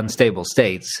 speaking of unstable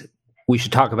states, we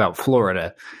should talk about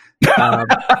Florida. I'm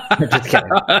just kidding.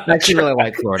 I actually really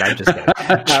like Florida. I'm just kidding.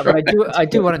 But I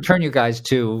do want to turn you guys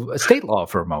to state law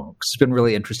for a moment, because it's been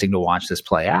really interesting to watch this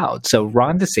play out. So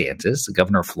Ron DeSantis, the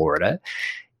governor of Florida,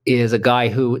 is a guy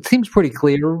who, it seems pretty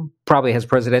clear, probably has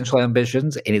presidential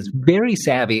ambitions and is very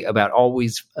savvy about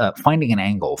always finding an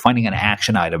angle, finding an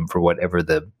action item for whatever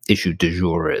the issue du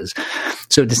jour is.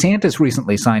 So DeSantis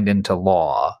recently signed into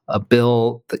law a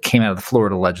bill that came out of the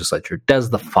Florida legislature, does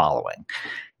the following.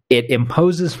 It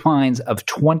imposes fines of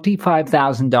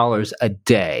 $25,000 a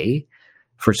day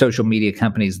for social media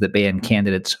companies that ban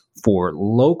candidates for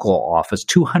local office,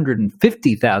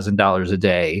 $250,000 a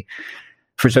day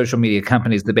for social media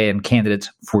companies that ban candidates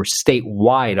for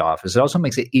statewide office. It also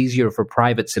makes it easier for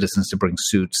private citizens to bring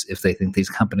suits if they think these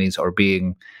companies are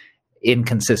being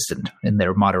inconsistent in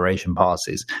their moderation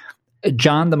policies.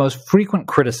 John, the most frequent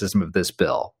criticism of this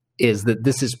bill is that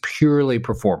this is purely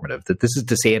performative, that this is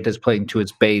DeSantis playing to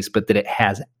its base, but that it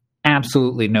has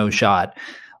absolutely no shot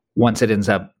once it ends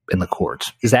up in the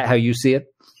courts. Is that how you see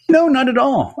it? No, not at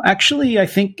all. Actually, I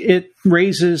think it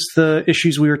raises the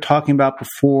issues we were talking about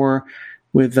before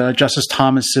with Justice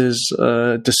Thomas's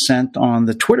dissent on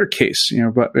the Twitter case.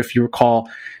 But if you recall,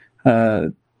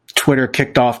 Twitter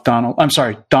kicked off Donald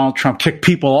Trump kicked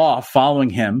people off following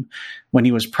him when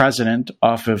he was president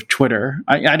off of Twitter.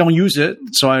 I don't use it,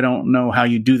 so I don't know how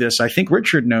you do this. I think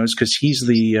Richard knows because he's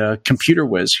the computer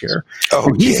whiz here. Oh,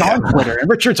 and he's on Twitter, and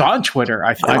Richard's on Twitter.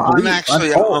 I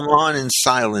believe. I'm on in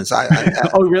silence.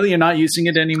 Oh, really? You're not using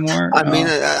it anymore? I mean,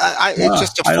 it's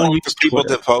just a form for people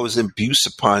to impose abuse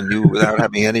upon you without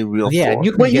having any real thought.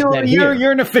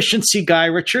 You're an efficiency guy,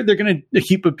 Richard. They're going to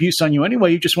heap abuse on you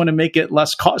anyway. You just want to make it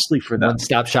less costly for them.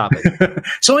 One-stop shopping.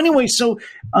 So anyway,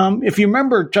 if you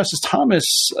remember, Justice Thomas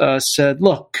said,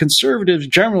 look, conservatives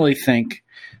generally think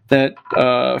that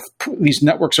these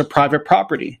networks are private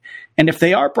property. And if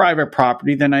they are private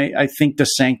property, then I think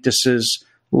DeSantis's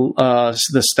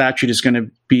the statute is going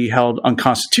to be held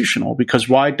unconstitutional, because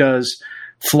why does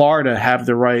Florida have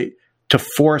the right to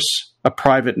force a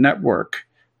private network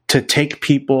to take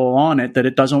people on it that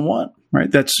it doesn't want? Right?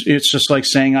 It's just like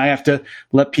saying I have to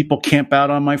let people camp out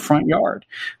on my front yard.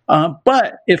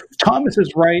 But if Thomas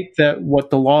is right that what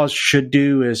the laws should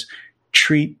do is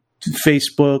treat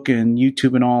Facebook and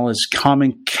YouTube and all as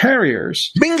common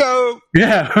carriers. Bingo!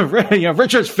 Yeah,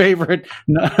 Richard's favorite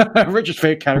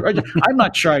category. I'm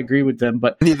not sure I agree with them,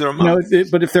 but neither am I.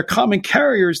 But if they're common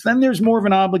carriers, then there's more of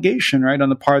an obligation, right, on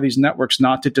the part of these networks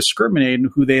not to discriminate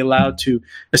in who they allow to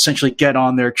essentially get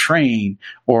on their train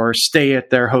or stay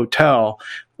at their hotel.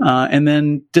 And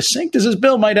then DeSantis'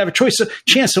 bill might have a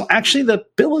chance. So actually, the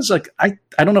bill is like I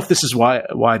don't know if this is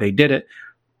why they did it.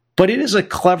 But it is a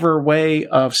clever way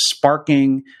of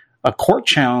sparking a court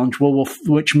challenge,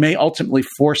 which may ultimately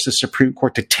force the Supreme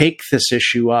Court to take this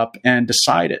issue up and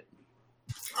decide it.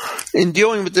 In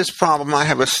dealing with this problem, I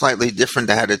have a slightly different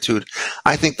attitude.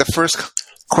 I think the first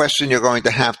question you're going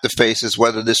to have to face is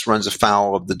whether this runs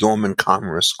afoul of the Dormant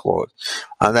Commerce Clause.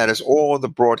 That is, all of the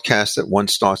broadcasts that one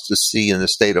starts to see in the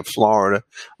state of Florida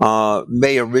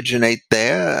may originate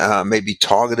there, may be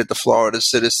targeted to Florida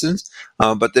citizens,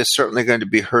 but they're certainly going to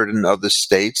be heard in other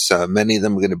states. Many of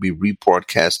them are going to be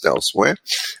rebroadcast elsewhere.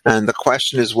 And the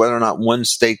question is whether or not one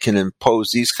state can impose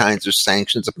these kinds of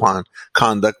sanctions upon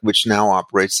conduct which now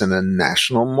operates in a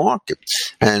national market.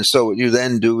 And so what you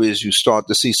then do is you start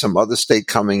to see some other state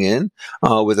coming in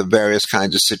with a various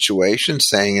kinds of situations,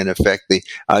 saying in effect the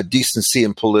decency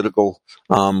and political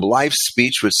life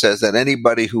speech, which says that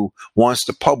anybody who wants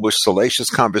to publish salacious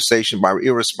conversation by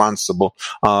irresponsible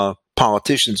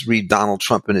politicians, read Donald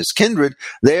Trump and his kindred,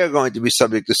 they are going to be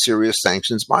subject to serious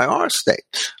sanctions by our state.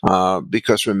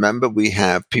 Because remember, we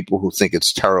have people who think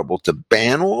it's terrible to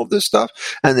ban all of this stuff,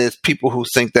 and there's people who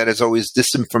think that it's always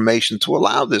disinformation to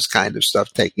allow this kind of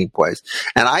stuff taking place.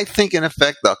 And I think, in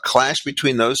effect, the clash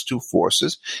between those two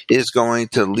forces is going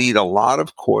to lead a lot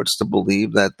of courts to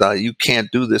believe that you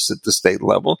can't do this at the state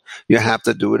level. You have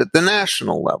to do it at the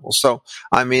national level. So,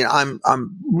 I mean, I'm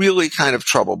really kind of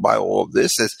troubled by all of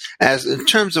this. As in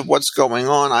terms of what's going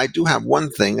on, I do have one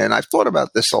thing, and I've thought about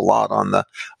this a lot on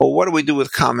what do we do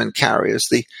with common carriers?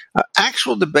 The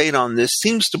actual debate on this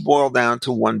seems to boil down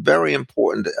to one very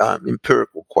important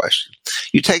empirical question.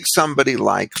 You take somebody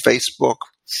like Facebook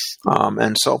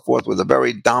and so forth with a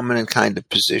very dominant kind of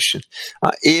position.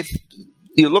 If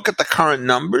you look at the current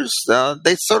numbers,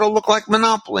 they sort of look like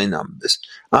monopoly numbers.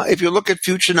 If you look at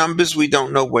future numbers, we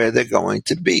don't know where they're going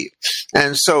to be.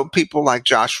 And so people like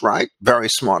Josh Wright, very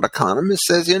smart economist,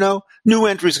 says, new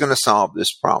entry is going to solve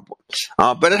this problem.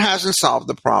 But it hasn't solved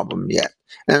the problem yet.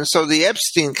 And so the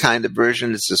Epstein kind of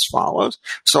version is as follows.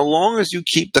 So long as you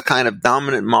keep the kind of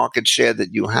dominant market share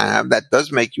that you have, that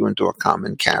does make you into a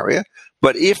common carrier.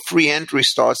 But if free entry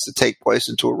starts to take place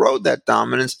and to erode that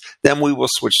dominance, then we will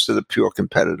switch to the pure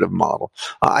competitive model.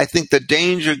 I think the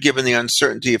danger, given the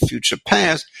uncertainty of future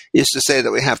paths, is to say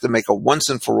that we have to make a once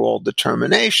and for all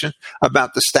determination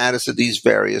about the status of these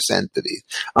various entities.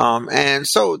 And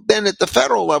so then at the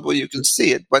federal level, you can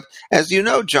see it. But as you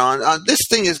know, John, this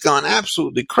thing has gone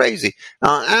absolutely crazy.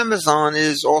 Amazon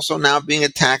is also now being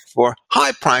attacked for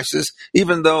high prices,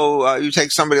 even though you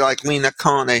take somebody like Lina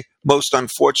Khan, a most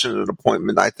unfortunate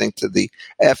appointment, I think, to the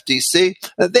FTC.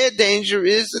 Their danger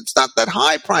is it's not that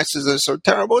high prices are so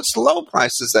terrible, it's low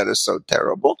prices that are so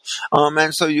terrible.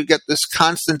 And so you get this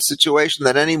constant situation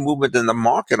that any movement in the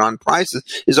market on prices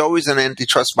is always an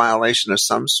antitrust violation of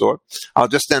some sort. I'll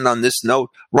just end on this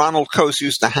note. Ronald Coase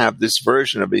used to have this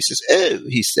version of it. He says, "Oh,"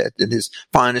 he said in his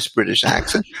finest British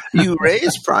accent, "you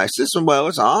raise prices, and well,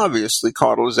 it's obviously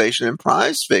cartelization and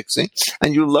price fixing,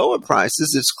 and you lower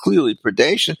prices, it's clearly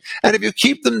predation. And if you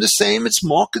keep them the same, it's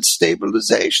market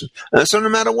stabilization. So no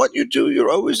matter what you do,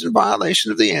 you're always in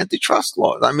violation of the antitrust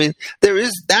laws." I mean, there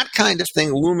is that kind of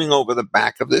thing looming over the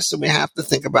back of this, and we have to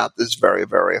think about this very,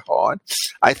 very hard.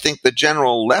 I think the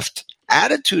general left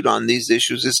attitude on these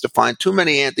issues is to find too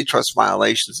many antitrust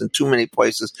violations in too many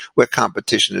places where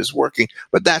competition is working.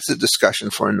 But that's a discussion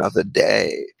for another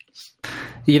day.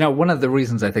 One of the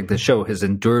reasons I think the show has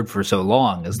endured for so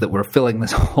long is that we're filling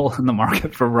this hole in the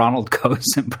market for Ronald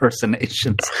Coase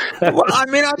impersonations. Well, I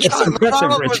mean,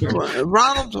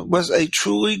 Ronald was a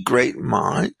truly great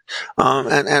mind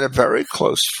and a very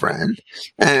close friend.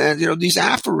 And, these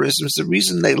aphorisms, the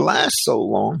reason they last so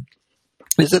long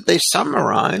is that they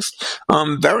summarize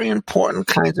very important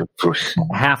kinds of...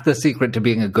 Half the secret to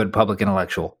being a good public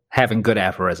intellectual, having good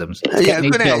aphorisms. Wait,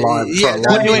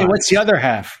 what's the other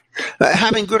half?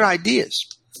 Having good ideas.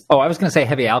 Oh, I was going to say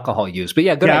heavy alcohol use, but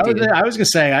good ideas. I was going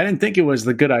to say, I didn't think it was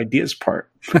the good ideas part.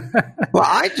 Well,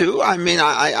 I do. I mean,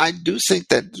 I do think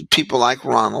that people like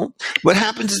Ronald, what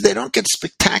happens is they don't get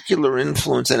spectacular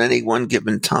influence at any one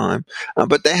given time,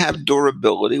 but they have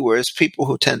durability, whereas people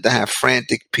who tend to have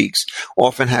frantic peaks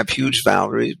often have huge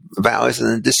valleys and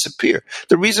then disappear.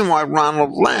 The reason why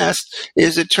Ronald lasts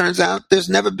is it turns out there's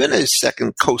never been a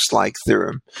second Coase-like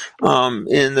theorem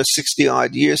in the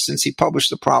 60-odd years since he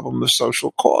published The Problem of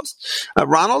Social Cost.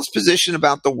 Ronald's position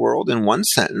about the world in one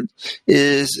sentence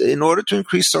is, in order to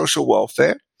increase social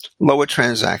welfare, lower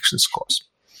transactions costs.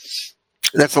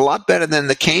 That's a lot better than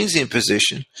the Keynesian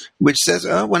position, which says,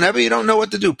 whenever you don't know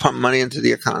what to do, pump money into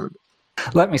the economy.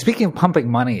 Speaking of pumping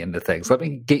money into things, let me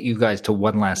get you guys to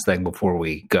one last thing before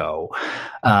we go.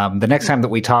 The next time that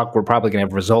we talk, we're probably going to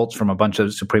have results from a bunch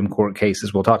of Supreme Court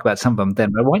cases. We'll talk about some of them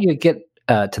then. But I want you to get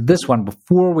to this one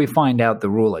before we find out the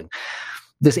ruling.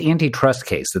 This antitrust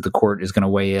case that the court is going to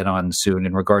weigh in on soon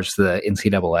in regards to the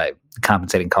NCAA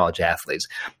compensating college athletes.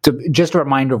 So just a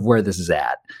reminder of where this is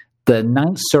at. The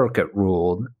Ninth Circuit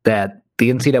ruled that the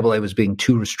NCAA was being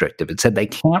too restrictive. It said they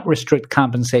can't restrict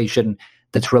compensation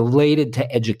that's related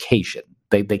to education.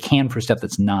 They can for stuff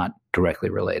that's not directly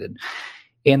related.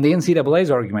 And the NCAA's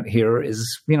argument here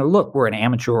is, look, we're an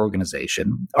amateur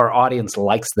organization. Our audience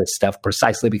likes this stuff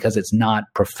precisely because it's not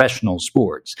professional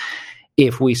sports.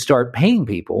 If we start paying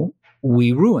people,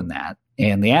 we ruin that.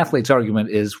 And the athlete's argument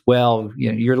is, well,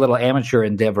 your little amateur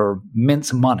endeavor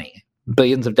mints money,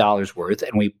 billions of dollars worth,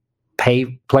 and we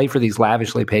play for these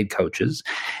lavishly paid coaches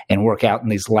and work out in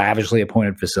these lavishly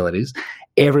appointed facilities.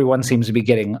 Everyone seems to be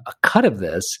getting a cut of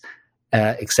this,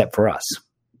 except for us.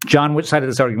 John, which side of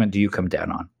this argument do you come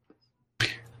down on?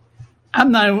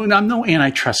 I'm no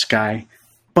antitrust guy,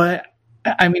 but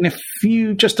I mean, if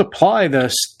you just apply the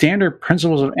standard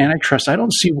principles of antitrust, I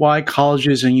don't see why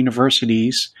colleges and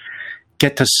universities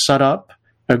get to set up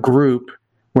a group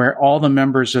where all the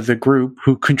members of the group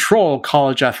who control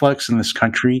college athletics in this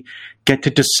country get to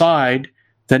decide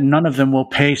that none of them will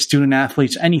pay student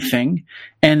athletes anything,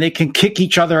 and they can kick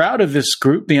each other out of this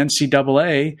group, the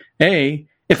NCAA,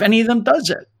 if any of them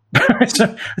does it.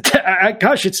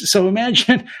 So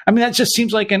imagine, that just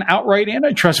seems like an outright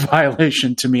antitrust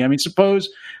violation to me. Suppose,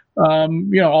 all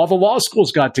the law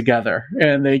schools got together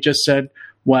and they just said,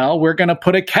 well, we're going to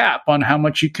put a cap on how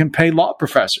much you can pay law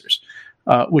professors,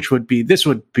 this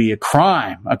would be a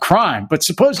crime, but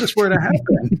suppose this were to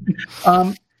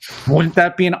happen. wouldn't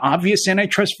that be an obvious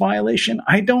antitrust violation?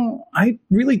 I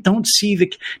really don't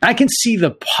see I can see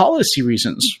the policy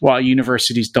reasons why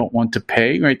universities don't want to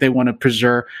pay, right? They want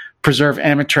to preserve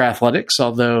amateur athletics,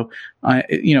 although,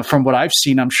 from what I've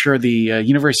seen, I'm sure the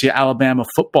University of Alabama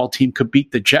football team could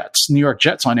beat the New York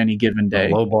Jets on any given day.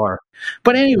 Low bar.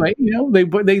 But anyway,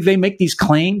 they make these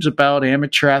claims about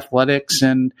amateur athletics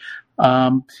and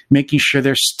making sure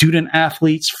they're student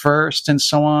athletes first and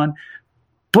so on.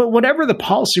 But whatever the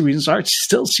policy reasons are, it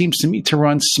still seems to me to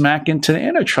run smack into the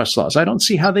antitrust laws. I don't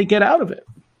see how they get out of it.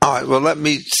 All right, well, let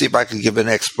me see if I can give an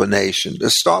explanation.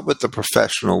 Let's start with the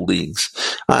professional leagues.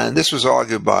 And this was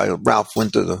argued by Ralph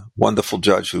Winter, the wonderful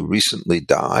judge who recently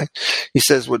died. He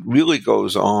says what really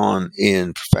goes on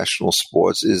in professional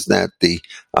sports is that the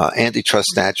antitrust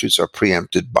statutes are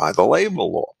preempted by the labor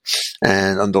law.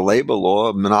 And under labor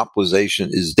law, monopolization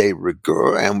is de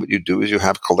rigueur, and what you do is you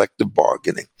have collective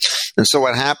bargaining. And so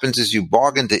what happens is you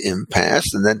bargain to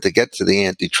impasse, and then to get to the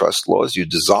antitrust laws, you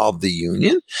dissolve the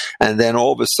union, and then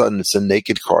all of a sudden it's a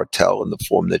naked cartel in the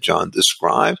form that John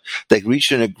described. They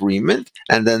reach an agreement,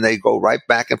 and then they go right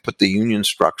back and put the union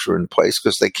structure in place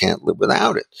because they can't live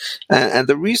without it. And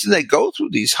the reason they go through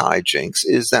these hijinks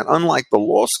is that, unlike the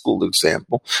law school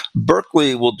example,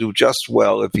 Berkeley will do just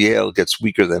well if Yale gets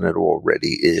weaker than it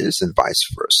already is, and vice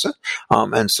versa,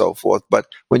 and so forth. But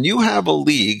when you have a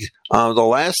league, the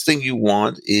last thing you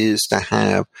want is to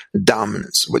have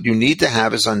dominance. What you need to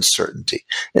have is uncertainty.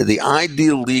 And the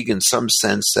ideal league, in some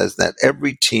sense, says that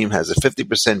every team has a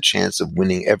 50% chance of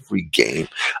winning every game,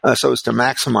 so as to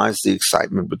maximize the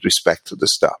excitement with respect to the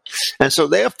stuff. And so,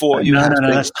 therefore,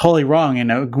 that's totally wrong.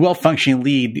 In a well-funcking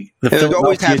league, you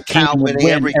always have Cal winning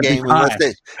every game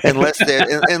unless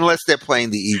they're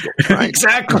playing the Eagles, right?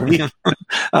 Exactly. We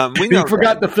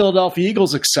forgot the Philadelphia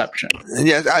Eagles exception.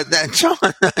 Yes, John.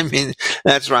 I mean,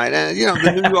 that's right. And,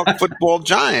 the New York Football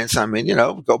Giants,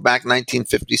 go back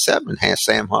 1957,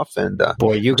 Sam Huff and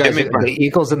boy, you guys, the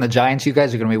Eagles and the Giants, you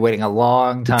guys are going to be waiting a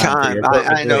long time.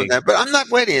 I know that, but I'm not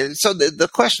waiting. So the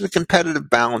question of competitive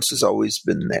balance has always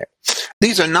been there.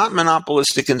 These are not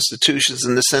monopolistic institutions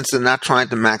in the sense they're not trying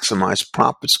to maximize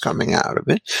profits coming out of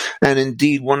it. And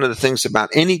indeed, one of the things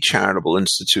about any charitable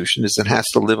institution is it has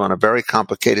to live on a very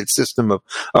complicated system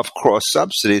of cross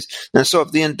subsidies. And so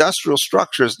if the industrial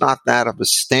structure is not that of a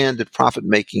standard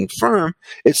profit-making firm,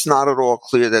 it's not at all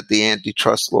clear that the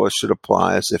antitrust laws should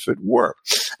apply as if it were.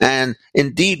 And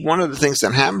indeed, one of the things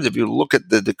that happened, if you look at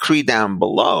the decree down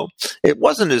below, it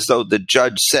wasn't as though the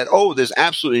judge said, there's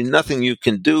absolutely nothing you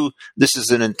can do. This is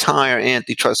an entire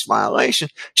antitrust violation.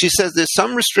 She says there's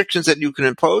some restrictions that you can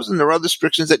impose and there are other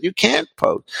restrictions that you can't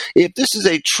impose. If this is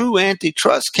a true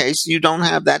antitrust case, you don't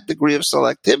have that degree of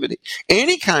selectivity.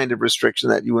 Any kind of restriction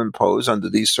that you impose under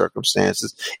these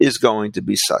circumstances is going to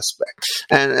be suspect.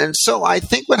 And so I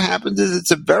think what happens is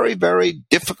it's a very, very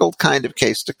difficult kind of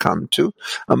case to come to.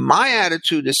 My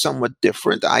attitude is somewhat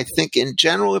different. I think in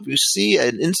general, if you see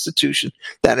an institution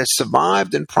that has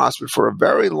survived and prospered for a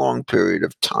very long period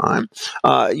of time,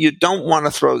 you don't want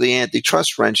to throw the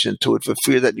antitrust wrench into it for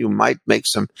fear that you might make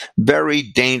some very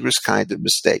dangerous kind of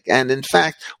mistake. And in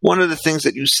fact, one of the things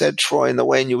that you said, Troy, in the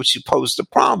way in which you posed the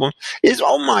problem is,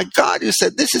 oh my God, you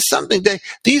said this is something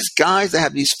these guys, they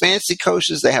have these fancy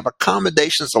coaches, they have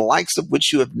accommodations the likes of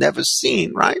which you have never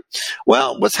seen, right?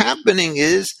 Well, what's happening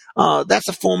is that's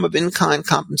a form of in-kind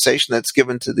compensation that's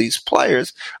given to these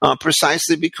players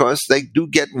precisely because they do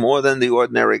get more than the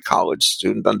ordinary college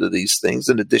student under these things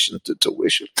in addition to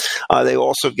tuition. They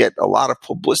also get a lot of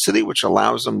publicity, which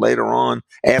allows them later on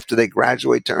after they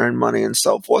graduate to earn money and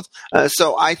so forth.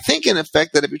 So I think, in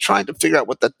effect, that if you're trying to figure out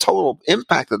what the total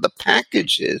impact of the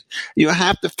package is, you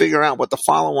have to figure out what the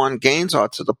follow-on gains are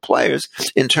to the players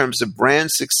in terms of brand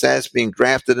success, being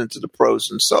drafted into the pros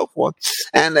and so forth.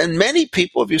 And many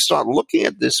people, if you start looking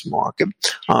at this market,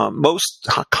 most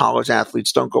college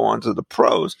athletes don't go on to the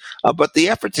pros, but the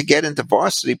effort to get into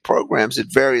varsity programs at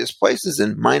various places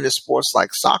in minor sports like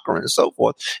soccer and so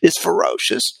forth is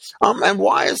ferocious. And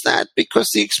why is that? Because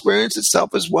the experience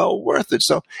itself is well worth it.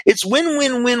 So it's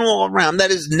win-win-win all around.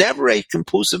 That is never a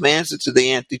conclusive answer to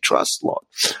the antitrust law.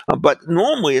 But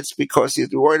normally it's because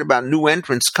you're worried about new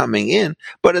entrants coming in.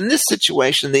 But in this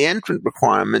situation, the entrant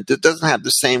requirement, it doesn't have the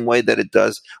same way that it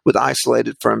does with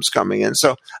isolated firms coming in.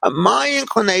 So my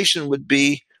inclination would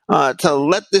be to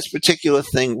let this particular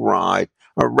thing ride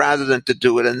rather than to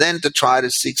do it and then to try to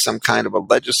seek some kind of a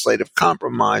legislative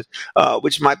compromise,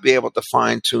 which might be able to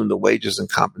fine-tune the wages and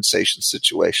compensation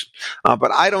situation.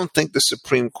 But I don't think the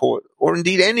Supreme Court, or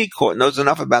indeed any court, knows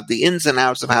enough about the ins and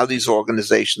outs of how these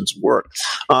organizations work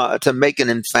to make an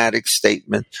emphatic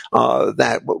statement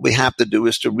that what we have to do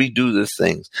is to redo the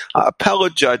things.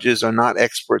 Appellate judges are not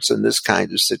experts in this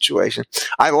kind of situation.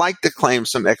 I like to claim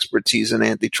some expertise in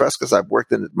antitrust because I've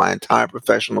worked in it my entire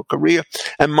professional career,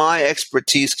 and my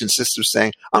expertise consists of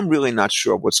saying, I'm really not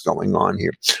sure what's going on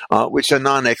here, which a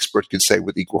non-expert could say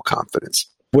with equal confidence.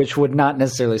 Which would not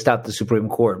necessarily stop the Supreme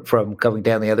Court from coming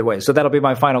down the other way. So that'll be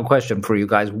my final question for you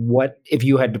guys. What, if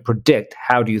you had to predict,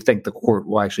 how do you think the court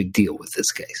will actually deal with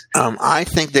this case? I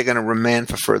think they're going to remand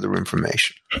for further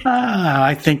information.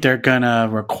 I think they're going to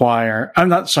require –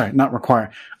 not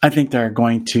require. I think they're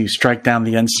going to strike down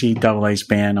the NCAA's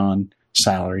ban on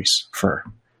salaries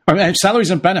salaries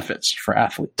and benefits for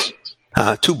athletes.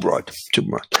 Too broad.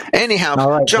 Anyhow,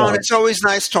 right, John, it's always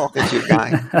nice talking to you,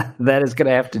 guy. That is going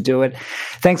to have to do it.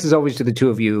 Thanks as always to the two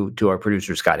of you, to our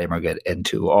producer, Scott Immergut, and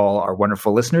to all our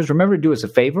wonderful listeners. Remember to do us a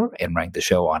favor and rank the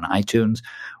show on iTunes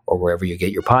or wherever you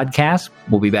get your podcasts.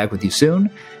 We'll be back with you soon.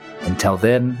 Until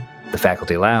then, the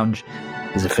Faculty Lounge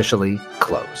is officially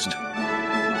closed.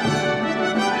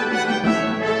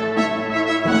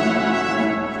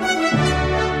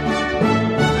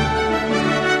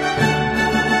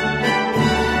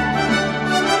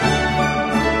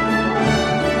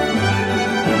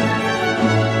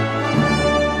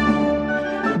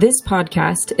 This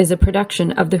podcast is a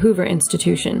production of the Hoover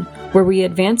Institution, where we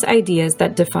advance ideas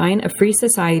that define a free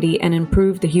society and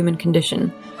improve the human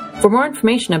condition. For more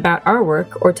information about our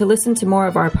work, or to listen to more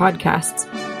of our podcasts,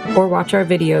 or watch our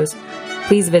videos,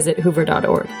 please visit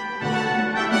hoover.org.